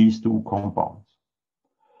these 2 compounds.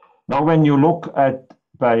 Now, when you look at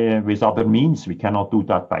with other means, we cannot do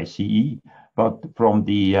that by CE, but from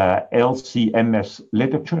the LCMS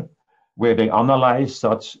literature, where they analyze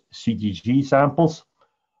such CDG samples,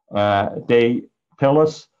 they tell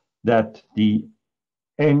us that the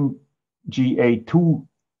MGA2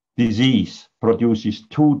 disease produces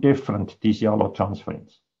 2 different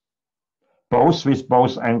disiallotransferrins, both with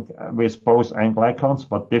both N-glycans,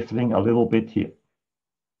 but differing a little bit here,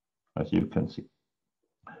 as you can see.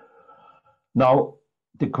 Now,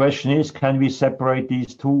 the question is, can we separate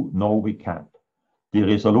these 2? No, we can't. the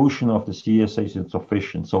resolution of the CSA is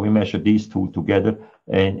insufficient. So we measure these two together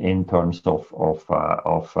in terms of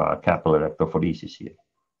capillary electrophoresis here.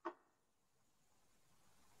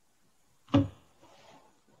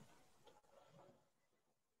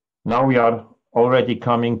 Now we are already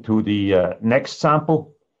coming to the next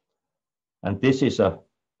sample, and this is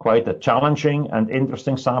quite a challenging and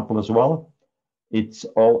interesting sample as well. It's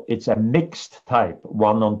a mixed type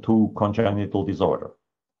 1 and 2 congenital disorder.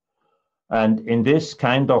 And in this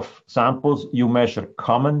kind of samples, you measure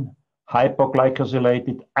common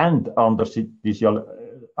hypoglycosylated and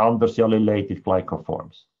undersialylated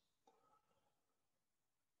glycoforms.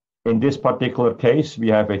 In this particular case, we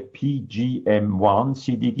have a PGM1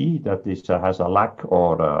 CDD that has a lack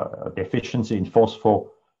or a deficiency in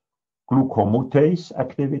phosphoglucomutase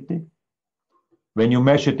activity. When you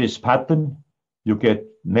measure this pattern, you get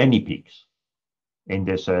many peaks in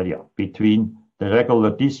this area. Between the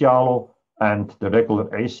regular disialo and the regular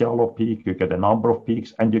acialo peak, you get a number of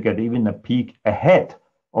peaks, and you get even a peak ahead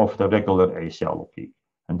of the regular acialo peak.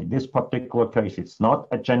 And in this particular case, it's not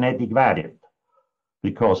a genetic variant,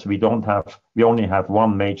 because we only have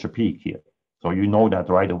one major peak here. So you know that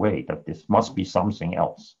right away, that this must be something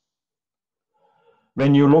else.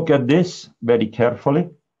 When you look at this very carefully,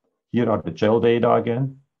 here are the gel data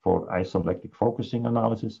again for isoelectric focusing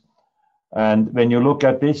analysis. And when you look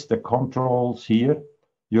at this, the controls here,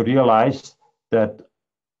 you realize that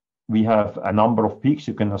we have a number of peaks.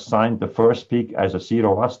 You can assign the first peak as a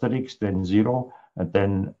 0 asterisk, then 0, and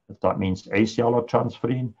then that means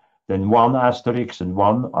acialotransferrin. Then 1 asterisk and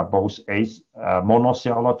 1 are both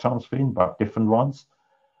monosialotransferrin, but different ones.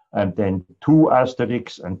 And then 2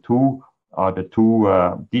 asterisks and 2 are the 2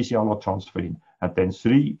 disialotransferrin. And then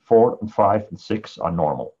 3, 4, and 5, and 6 are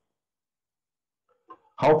normal.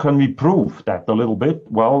 How can we prove that a little bit?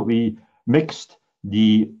 Well, we mixed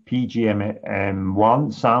the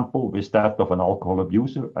PGM1 sample with that of an alcohol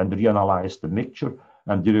abuser and reanalyzed the mixture.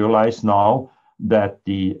 And you realize now that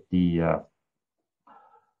the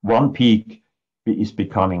one peak is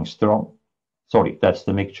becoming strong. Sorry, that's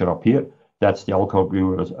the mixture up here. That's the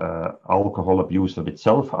alcohol abuser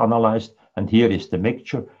itself analyzed. And here is the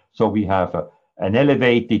mixture. So we have an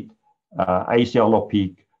elevated acialo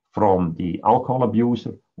peak from the alcohol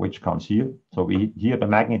abuser, which comes here. So here the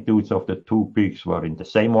magnitudes of the 2 peaks were in the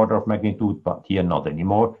same order of magnitude, but here not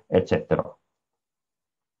anymore, etc.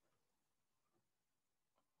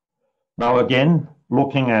 Now again,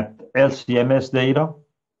 looking at LCMS data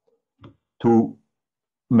to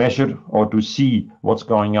measure or to see what's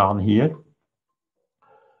going on here.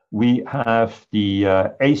 We have the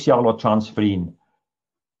acialotransferrin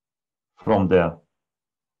from the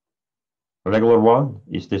regular one,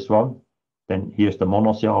 is this one. Then here's the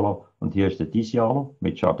monosialo, and here's the disialo,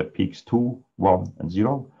 which are the peaks 2, 1, and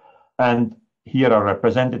 0. And here are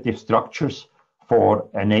representative structures for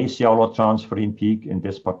an acialotransferrin peak in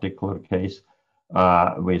this particular case,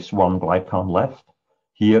 with 1 glycan left.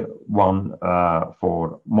 Here, 1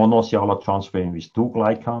 for monosialotransferrin with 2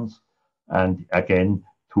 glycans, and again,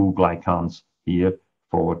 2 glycans here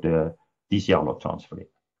for the disialotransferrin.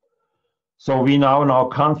 So we now are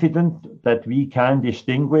confident that we can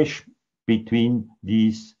distinguish between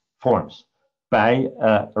these forms by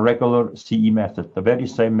a regular CE method, the very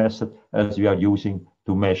same method as we are using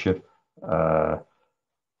to measure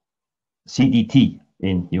CDT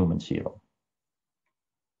in human serum.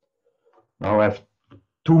 Now I have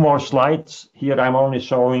 2 more slides. Here I'm only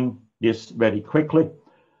showing this very quickly.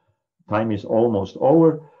 Time is almost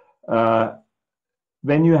over.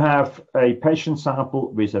 When you have a patient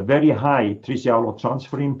sample with a very high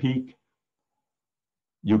trisialotransferrin peak,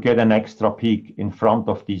 you get an extra peak in front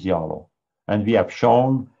of disialo. And we have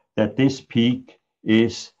shown that this peak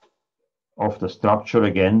is of the structure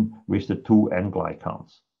again with the 2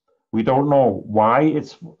 N-glycans. We don't know why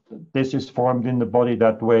this is formed in the body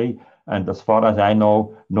that way. And as far as I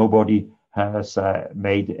know, nobody has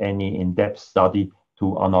made any in-depth study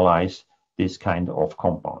to analyze this kind of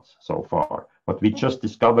compounds so far. But we just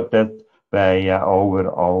discovered that by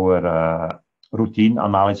our routine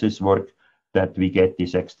analysis work, that we get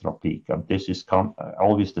this extra peak. And this is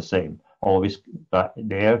always the same, always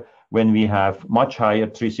there when we have much higher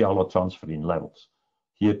trisialotransferrin levels.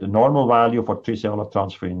 Here, the normal value for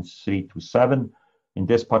trisialotransferrin is 3 to 7. In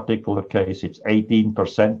this particular case, it's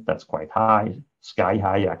 18%. That's quite high, sky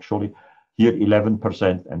high actually. Here,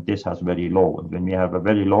 11%, and this has very low. And when we have a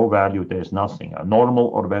very low value, there's nothing. A normal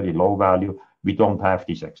or very low value, we don't have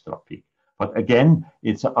this extra peak. But again,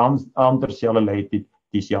 it's an undercellular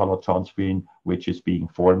disialotransferrin, which is being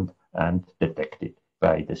formed and detected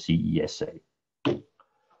by the CESA.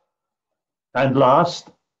 And last,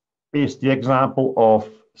 is the example of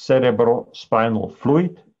cerebrospinal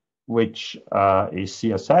fluid, which is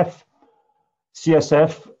CSF.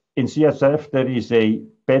 In CSF, there is a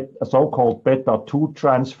so-called beta-2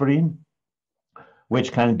 transferrin,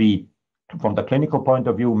 which can be, from the clinical point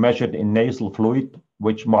of view, measured in nasal fluid,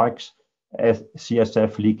 which marks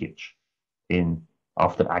CSF leakage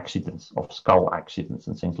after accidents, of skull accidents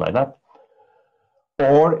and things like that.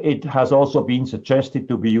 Or it has also been suggested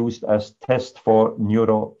to be used as test for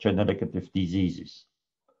neurodegenerative diseases.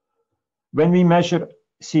 When we measure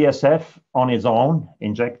CSF on its own,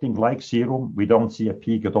 injecting like serum, we don't see a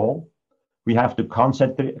peak at all. We have to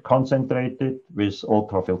concentrate it with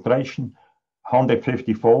ultrafiltration,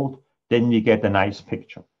 150-fold, then we get a nice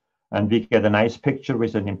picture. And we get a nice picture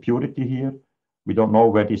with an impurity here. We don't know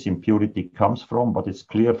where this impurity comes from, but it's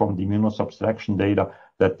clear from the immunosubtraction data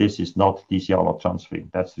that this is not DC allotransferrin.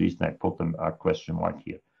 That's the reason I put a question mark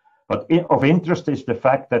here. But of interest is the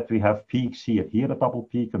fact that we have peaks here a double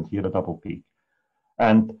peak and here a double peak.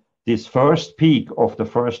 And this first peak of the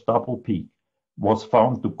first double peak was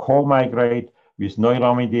found to co-migrate with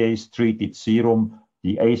neuraminidase treated serum,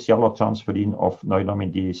 the AC allotransferrin of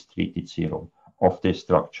neuraminidase treated serum of this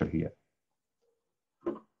structure here.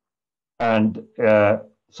 And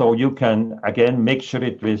so you can again mixture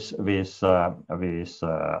it with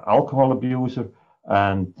alcohol abuser,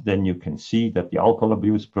 and then you can see that the alcohol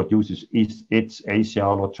abuse produces its AC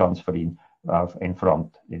allotransferrin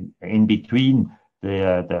in between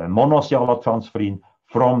the mono-AC allotransferrin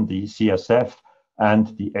from the CSF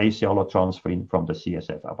and the AC allotransferrin from the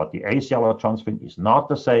CSF. But the AC allotransferrin is not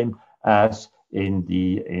the same as in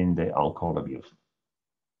the alcohol abuse.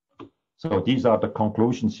 So these are the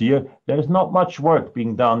conclusions here. There is not much work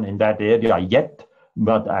being done in that area yet,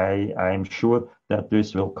 but I'm sure that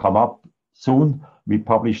this will come up soon. We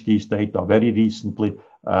published these data very recently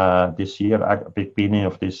this year, beginning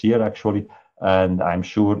of this year actually, and I'm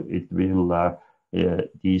sure it will.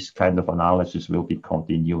 These kind of analysis will be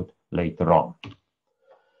continued later on.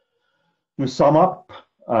 To sum up,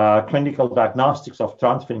 clinical diagnostics of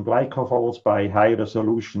transferrin glycophils by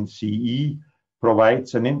high-resolution CE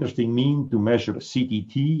provides an interesting mean to measure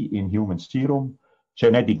CDT in human serum,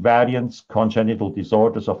 genetic variants, congenital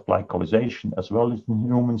disorders of glycosylation, as well as in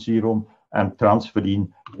human serum, and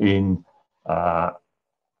transferrin in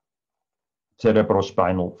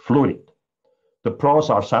cerebrospinal fluid. The pros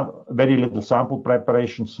are very little sample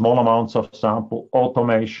preparation, small amounts of sample,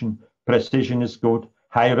 automation, precision is good,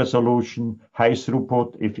 high resolution, high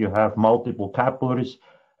throughput if you have multiple capillaries,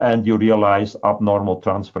 and you realize abnormal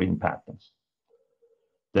transferrin patterns.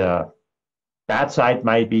 The bad side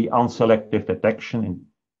might be unselective detection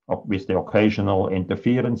with the occasional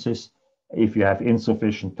interferences. If you have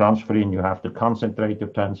insufficient transferrin, you have to concentrate your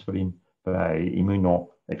transferrin by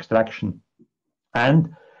immunoextraction.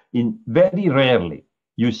 And very rarely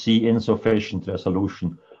you see insufficient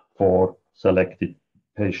resolution for selected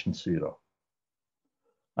patient sera.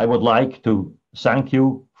 I would like to thank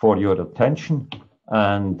you for your attention,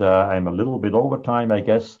 and I'm a little bit over time, I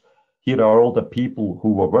guess. Here are all the people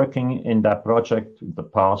who were working in that project in the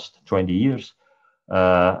past 20 years,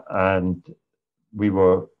 and we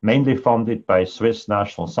were mainly funded by Swiss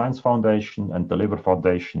National Science Foundation and the Liver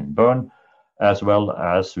Foundation in Bern, as well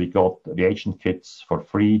as we got reagent kits for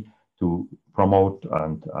free to promote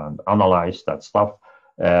and analyze that stuff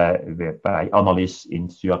by analysts in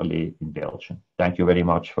Surrey in Belgium. Thank you very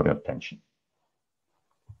much for your attention.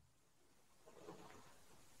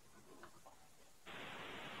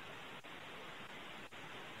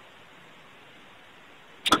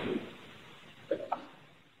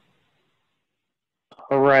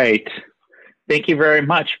 All right. Thank you very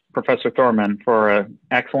much, Professor Thormann, for an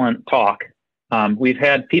excellent talk. We've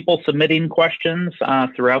had people submitting questions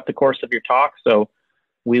throughout the course of your talk, so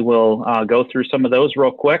we will go through some of those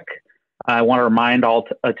real quick. I want to remind all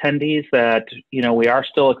attendees that, we are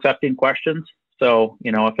still accepting questions. So,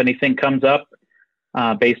 if anything comes up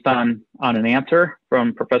based on an answer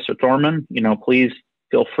from Professor Thormann, please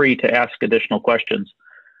feel free to ask additional questions.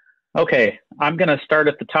 Okay, I'm going to start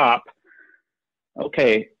at the top.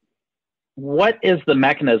 Okay, what is the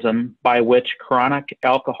mechanism by which chronic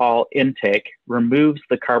alcohol intake removes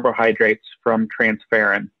the carbohydrates from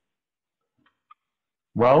transferrin?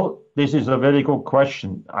 Well, this is a very good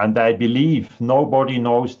question, and I believe nobody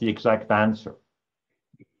knows the exact answer.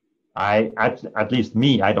 At least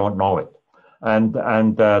me, I don't know it. And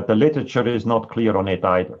the literature is not clear on it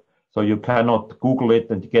either. So you cannot Google it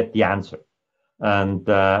and get the answer. And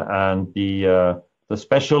the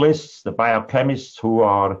specialists, the biochemists who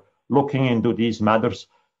are looking into these matters,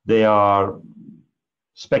 they are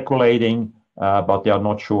speculating, but they are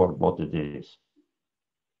not sure what it is.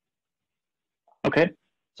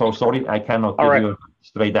 So sorry, I cannot All give right. you a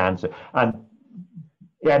straight answer. And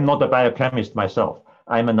I'm not a biochemist myself.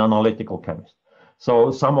 I'm an analytical chemist.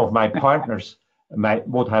 So some of my partners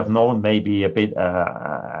would have known maybe a bit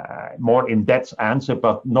more in-depth answer,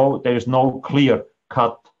 but no, there's no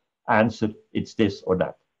clear-cut answer. It's this or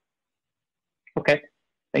that. Okay,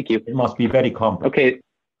 thank you. It must be very complex. Okay.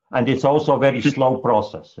 And it's also a very slow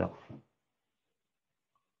process. Yeah.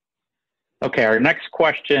 Okay, our next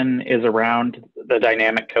question is around the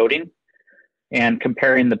dynamic coding and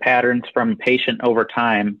comparing the patterns from patient over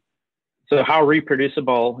time. So how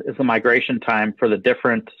reproducible is the migration time for the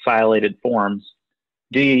different sialylated forms?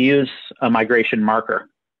 Do you use a migration marker?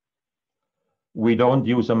 We don't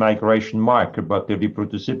use a migration marker, but the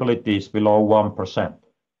reproducibility is below 1%.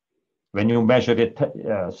 When you measure it,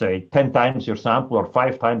 say 10 times your sample or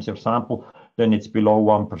 5 times your sample, then it's below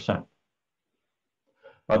 1%.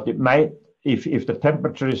 But it might, if the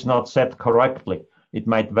temperature is not set correctly, it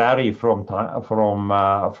might vary from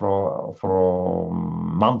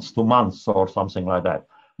months to months or something like that.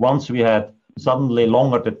 Once we had suddenly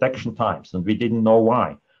longer detection times, and we didn't know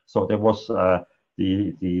why. So there was the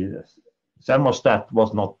thermostat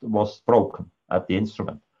was broken at the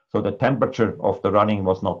instrument. So the temperature of the running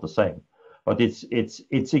was not the same. But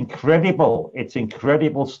it's incredible. It's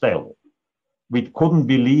incredible still. We couldn't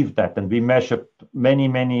believe that, and we measured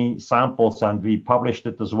many samples, and we published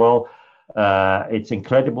it as well. It's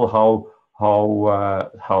incredible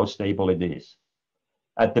how stable it is.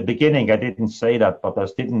 At the beginning, I didn't say that, but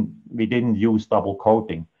we didn't use double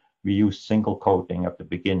coating. We used single coating at the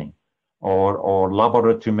beginning, or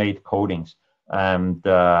laboratory-made coatings, and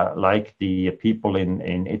like the people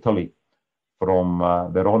in Italy from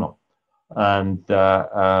Verona, and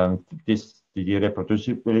the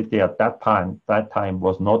reproducibility at that time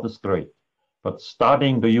was not as great. But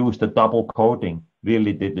starting to use the double coating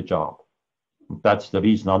really did the job. That's the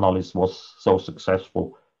reason Analyst was so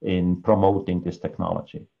successful in promoting this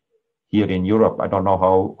technology. Here in Europe, I don't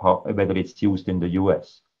know whether it's used in the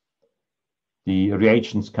US. The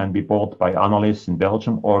reagents can be bought by Analyst in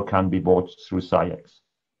Belgium or can be bought through SciEx,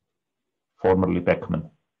 formerly Beckman.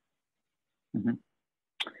 Mm-hmm.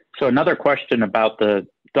 So another question about the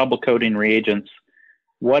double coating reagents.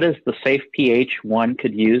 What is the safe pH one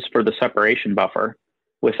could use for the separation buffer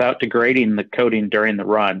without degrading the coating during the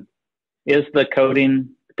run? Is the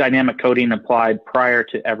dynamic coating applied prior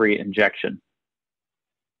to every injection?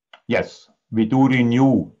 Yes, we do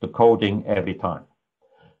renew the coating every time.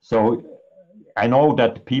 So I know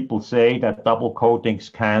that people say that double coatings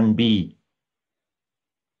can be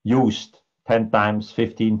used 10 times,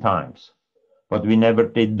 15 times, but we never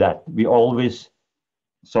did that. We always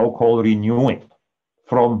so-called renew it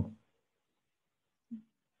from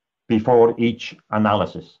before each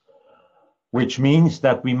analysis, which means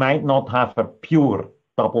that we might not have a pure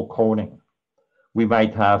double coating. We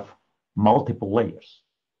might have multiple layers,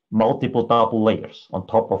 multiple double layers on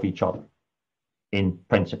top of each other in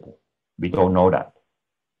principle. We don't know that.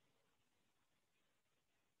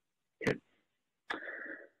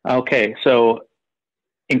 Okay, so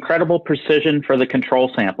incredible precision for the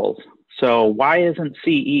control samples. So why isn't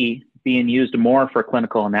CE being used more for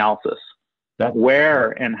clinical analysis?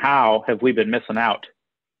 Where and how have we been missing out?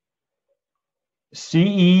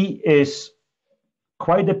 CE is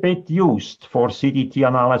quite a bit used for CDT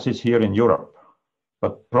analysis here in Europe,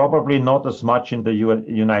 but probably not as much in the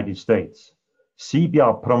United States.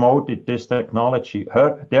 CBA promoted this technology,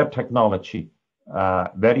 their technology,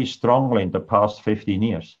 very strongly in the past 15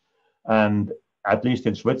 years. And at least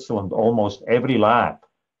in Switzerland, almost every lab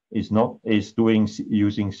is using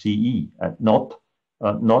CE and not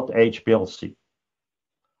HPLC.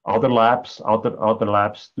 Other labs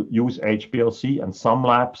use HPLC, and some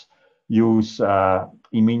labs use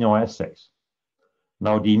immunoassays.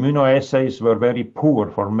 Now, the immunoassays were very poor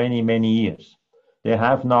for many years. They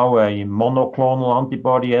have now a monoclonal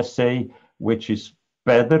antibody assay, which is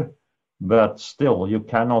better, but still you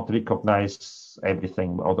cannot recognize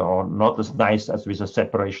everything, or not as nice as with a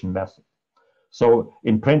separation method. So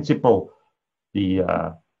in principle, the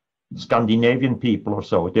Scandinavian people or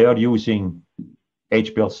so, they are using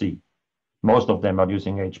HPLC. Most of them are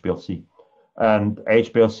using HPLC. And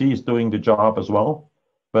HPLC is doing the job as well,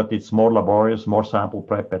 but it's more laborious, more sample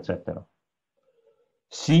prep, etc.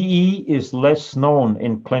 CE is less known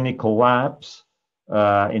in clinical labs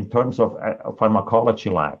in terms of pharmacology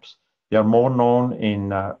labs. They are more known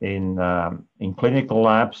in clinical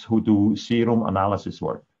labs who do serum analysis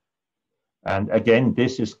work. And again,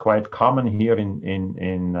 this is quite common here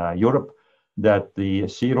in Europe, that the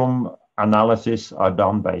serum analysis are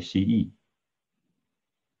done by CE.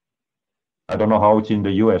 I don't know how it's in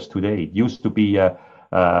the US today. It used to be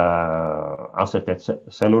acetate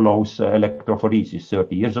cellulose electrophoresis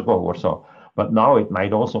 30 years ago or so. But now it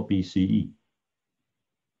might also be CE.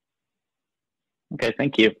 Okay,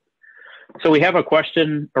 thank you. So we have a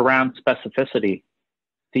question around specificity.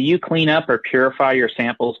 Do you clean up or purify your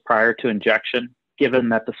samples prior to injection, given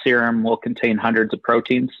that the serum will contain hundreds of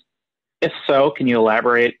proteins? If so, can you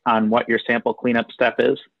elaborate on what your sample cleanup step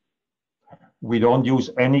is? We don't use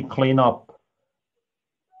any cleanup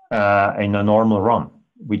in a normal run.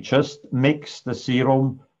 We just mix the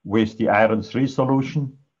serum with the iron 3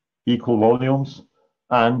 solution, equal volumes,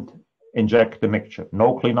 and inject the mixture.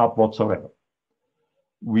 No cleanup whatsoever.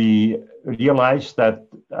 We realize that,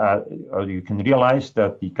 or you can realize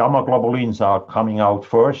that the gamma globulins are coming out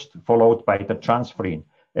first, followed by the transferrin.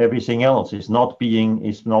 Everything else is not being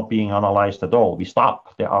analyzed at all. We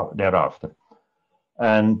stop thereafter,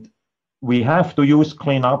 and we have to use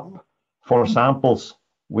cleanup for samples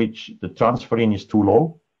which the transferrin is too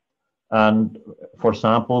low, and for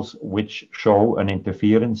samples which show an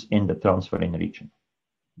interference in the transferrin region.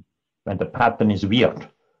 When the pattern is weird,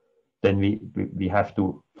 then we have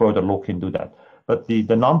to further look into that. But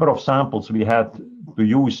the number of samples we had to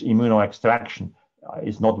use immunoextraction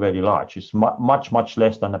is not very large. It's much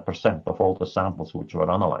less than 1% of all the samples which were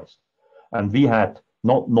analyzed. And we had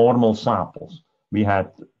not normal samples. We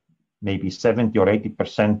had maybe 70 or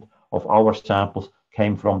 80% of our samples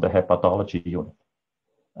came from the hepatology unit.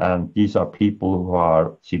 And these are people who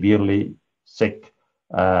are severely sick,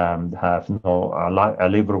 have a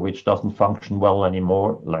liver which doesn't function well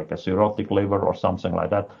anymore, like a cirrhotic liver or something like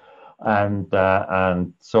that.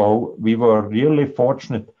 And so we were really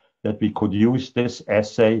fortunate that we could use this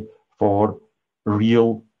assay for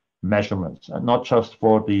real measurements, and not just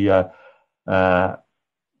for the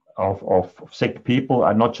of sick people,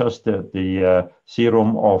 and not just the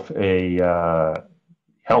serum of a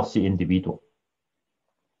healthy individual.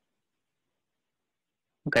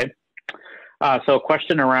 Okay. So a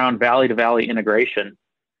question around valley-to-valley integration.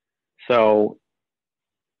 So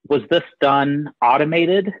was this done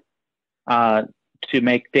automated to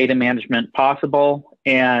make data management possible?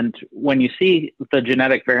 And when you see the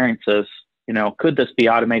genetic variances, could this be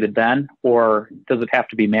automated then, or does it have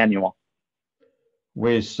to be manual?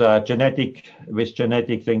 With genetic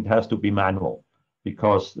thing, it has to be manual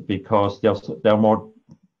because there are more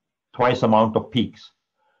twice amount of peaks.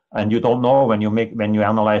 And you don't know when you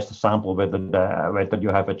analyze the sample whether you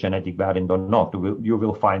have a genetic variant or not. You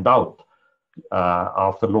will find out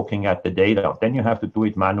after looking at the data. Then you have to do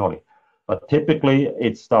it manually. But typically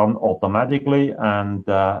it's done automatically,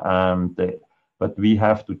 but we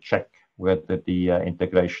have to check whether the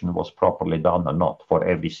integration was properly done or not for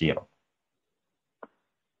every serum.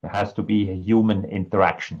 There has to be a human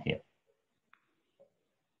interaction here.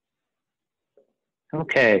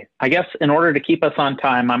 Okay, I guess in order to keep us on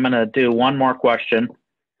time, I'm going to do one more question.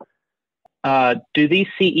 Do these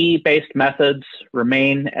CE-based methods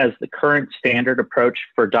remain as the current standard approach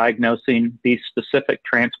for diagnosing these specific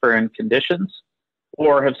transferrin conditions,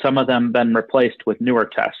 or have some of them been replaced with newer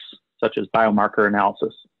tests, such as biomarker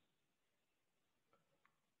analysis?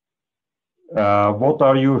 What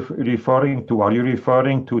are you referring to? Are you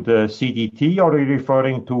referring to the CDT, or are you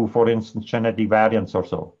referring to, for instance, genetic variants or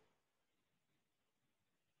so?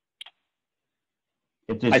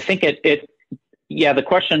 I think yeah, the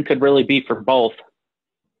question could really be for both.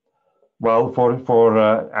 Well,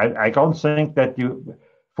 I don't think that you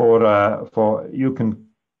can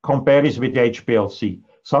compare this with HPLC.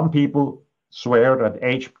 Some people swear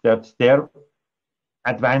that their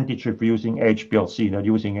advantage of using HPLC, they're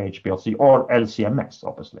using HPLC or LCMS,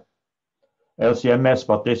 obviously. LCMS,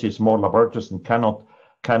 but this is more laboratories and cannot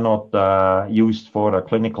used for a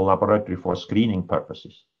clinical laboratory for screening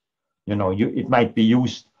purposes. It might be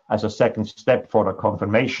used as a second step for a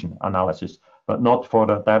confirmation analysis, but not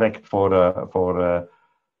for a direct for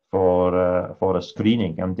a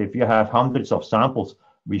screening. And if you have hundreds of samples,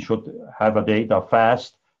 we should have a data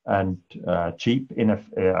fast and cheap,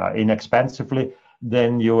 inexpensively.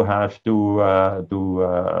 Then you have to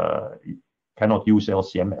cannot use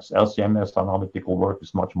LCMS. LCMS analytical work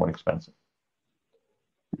is much more expensive.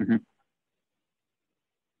 Mm-hmm.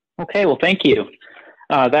 Okay, well, thank you.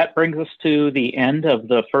 That brings us to the end of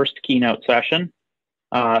the first keynote session.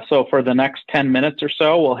 So for the next 10 minutes or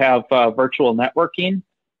so, we'll have virtual networking.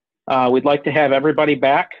 We'd like to have everybody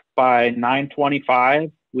back by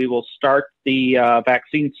 9:25. We will start the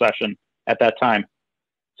vaccine session at that time.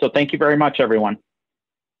 So thank you very much, everyone.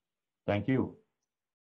 Thank you.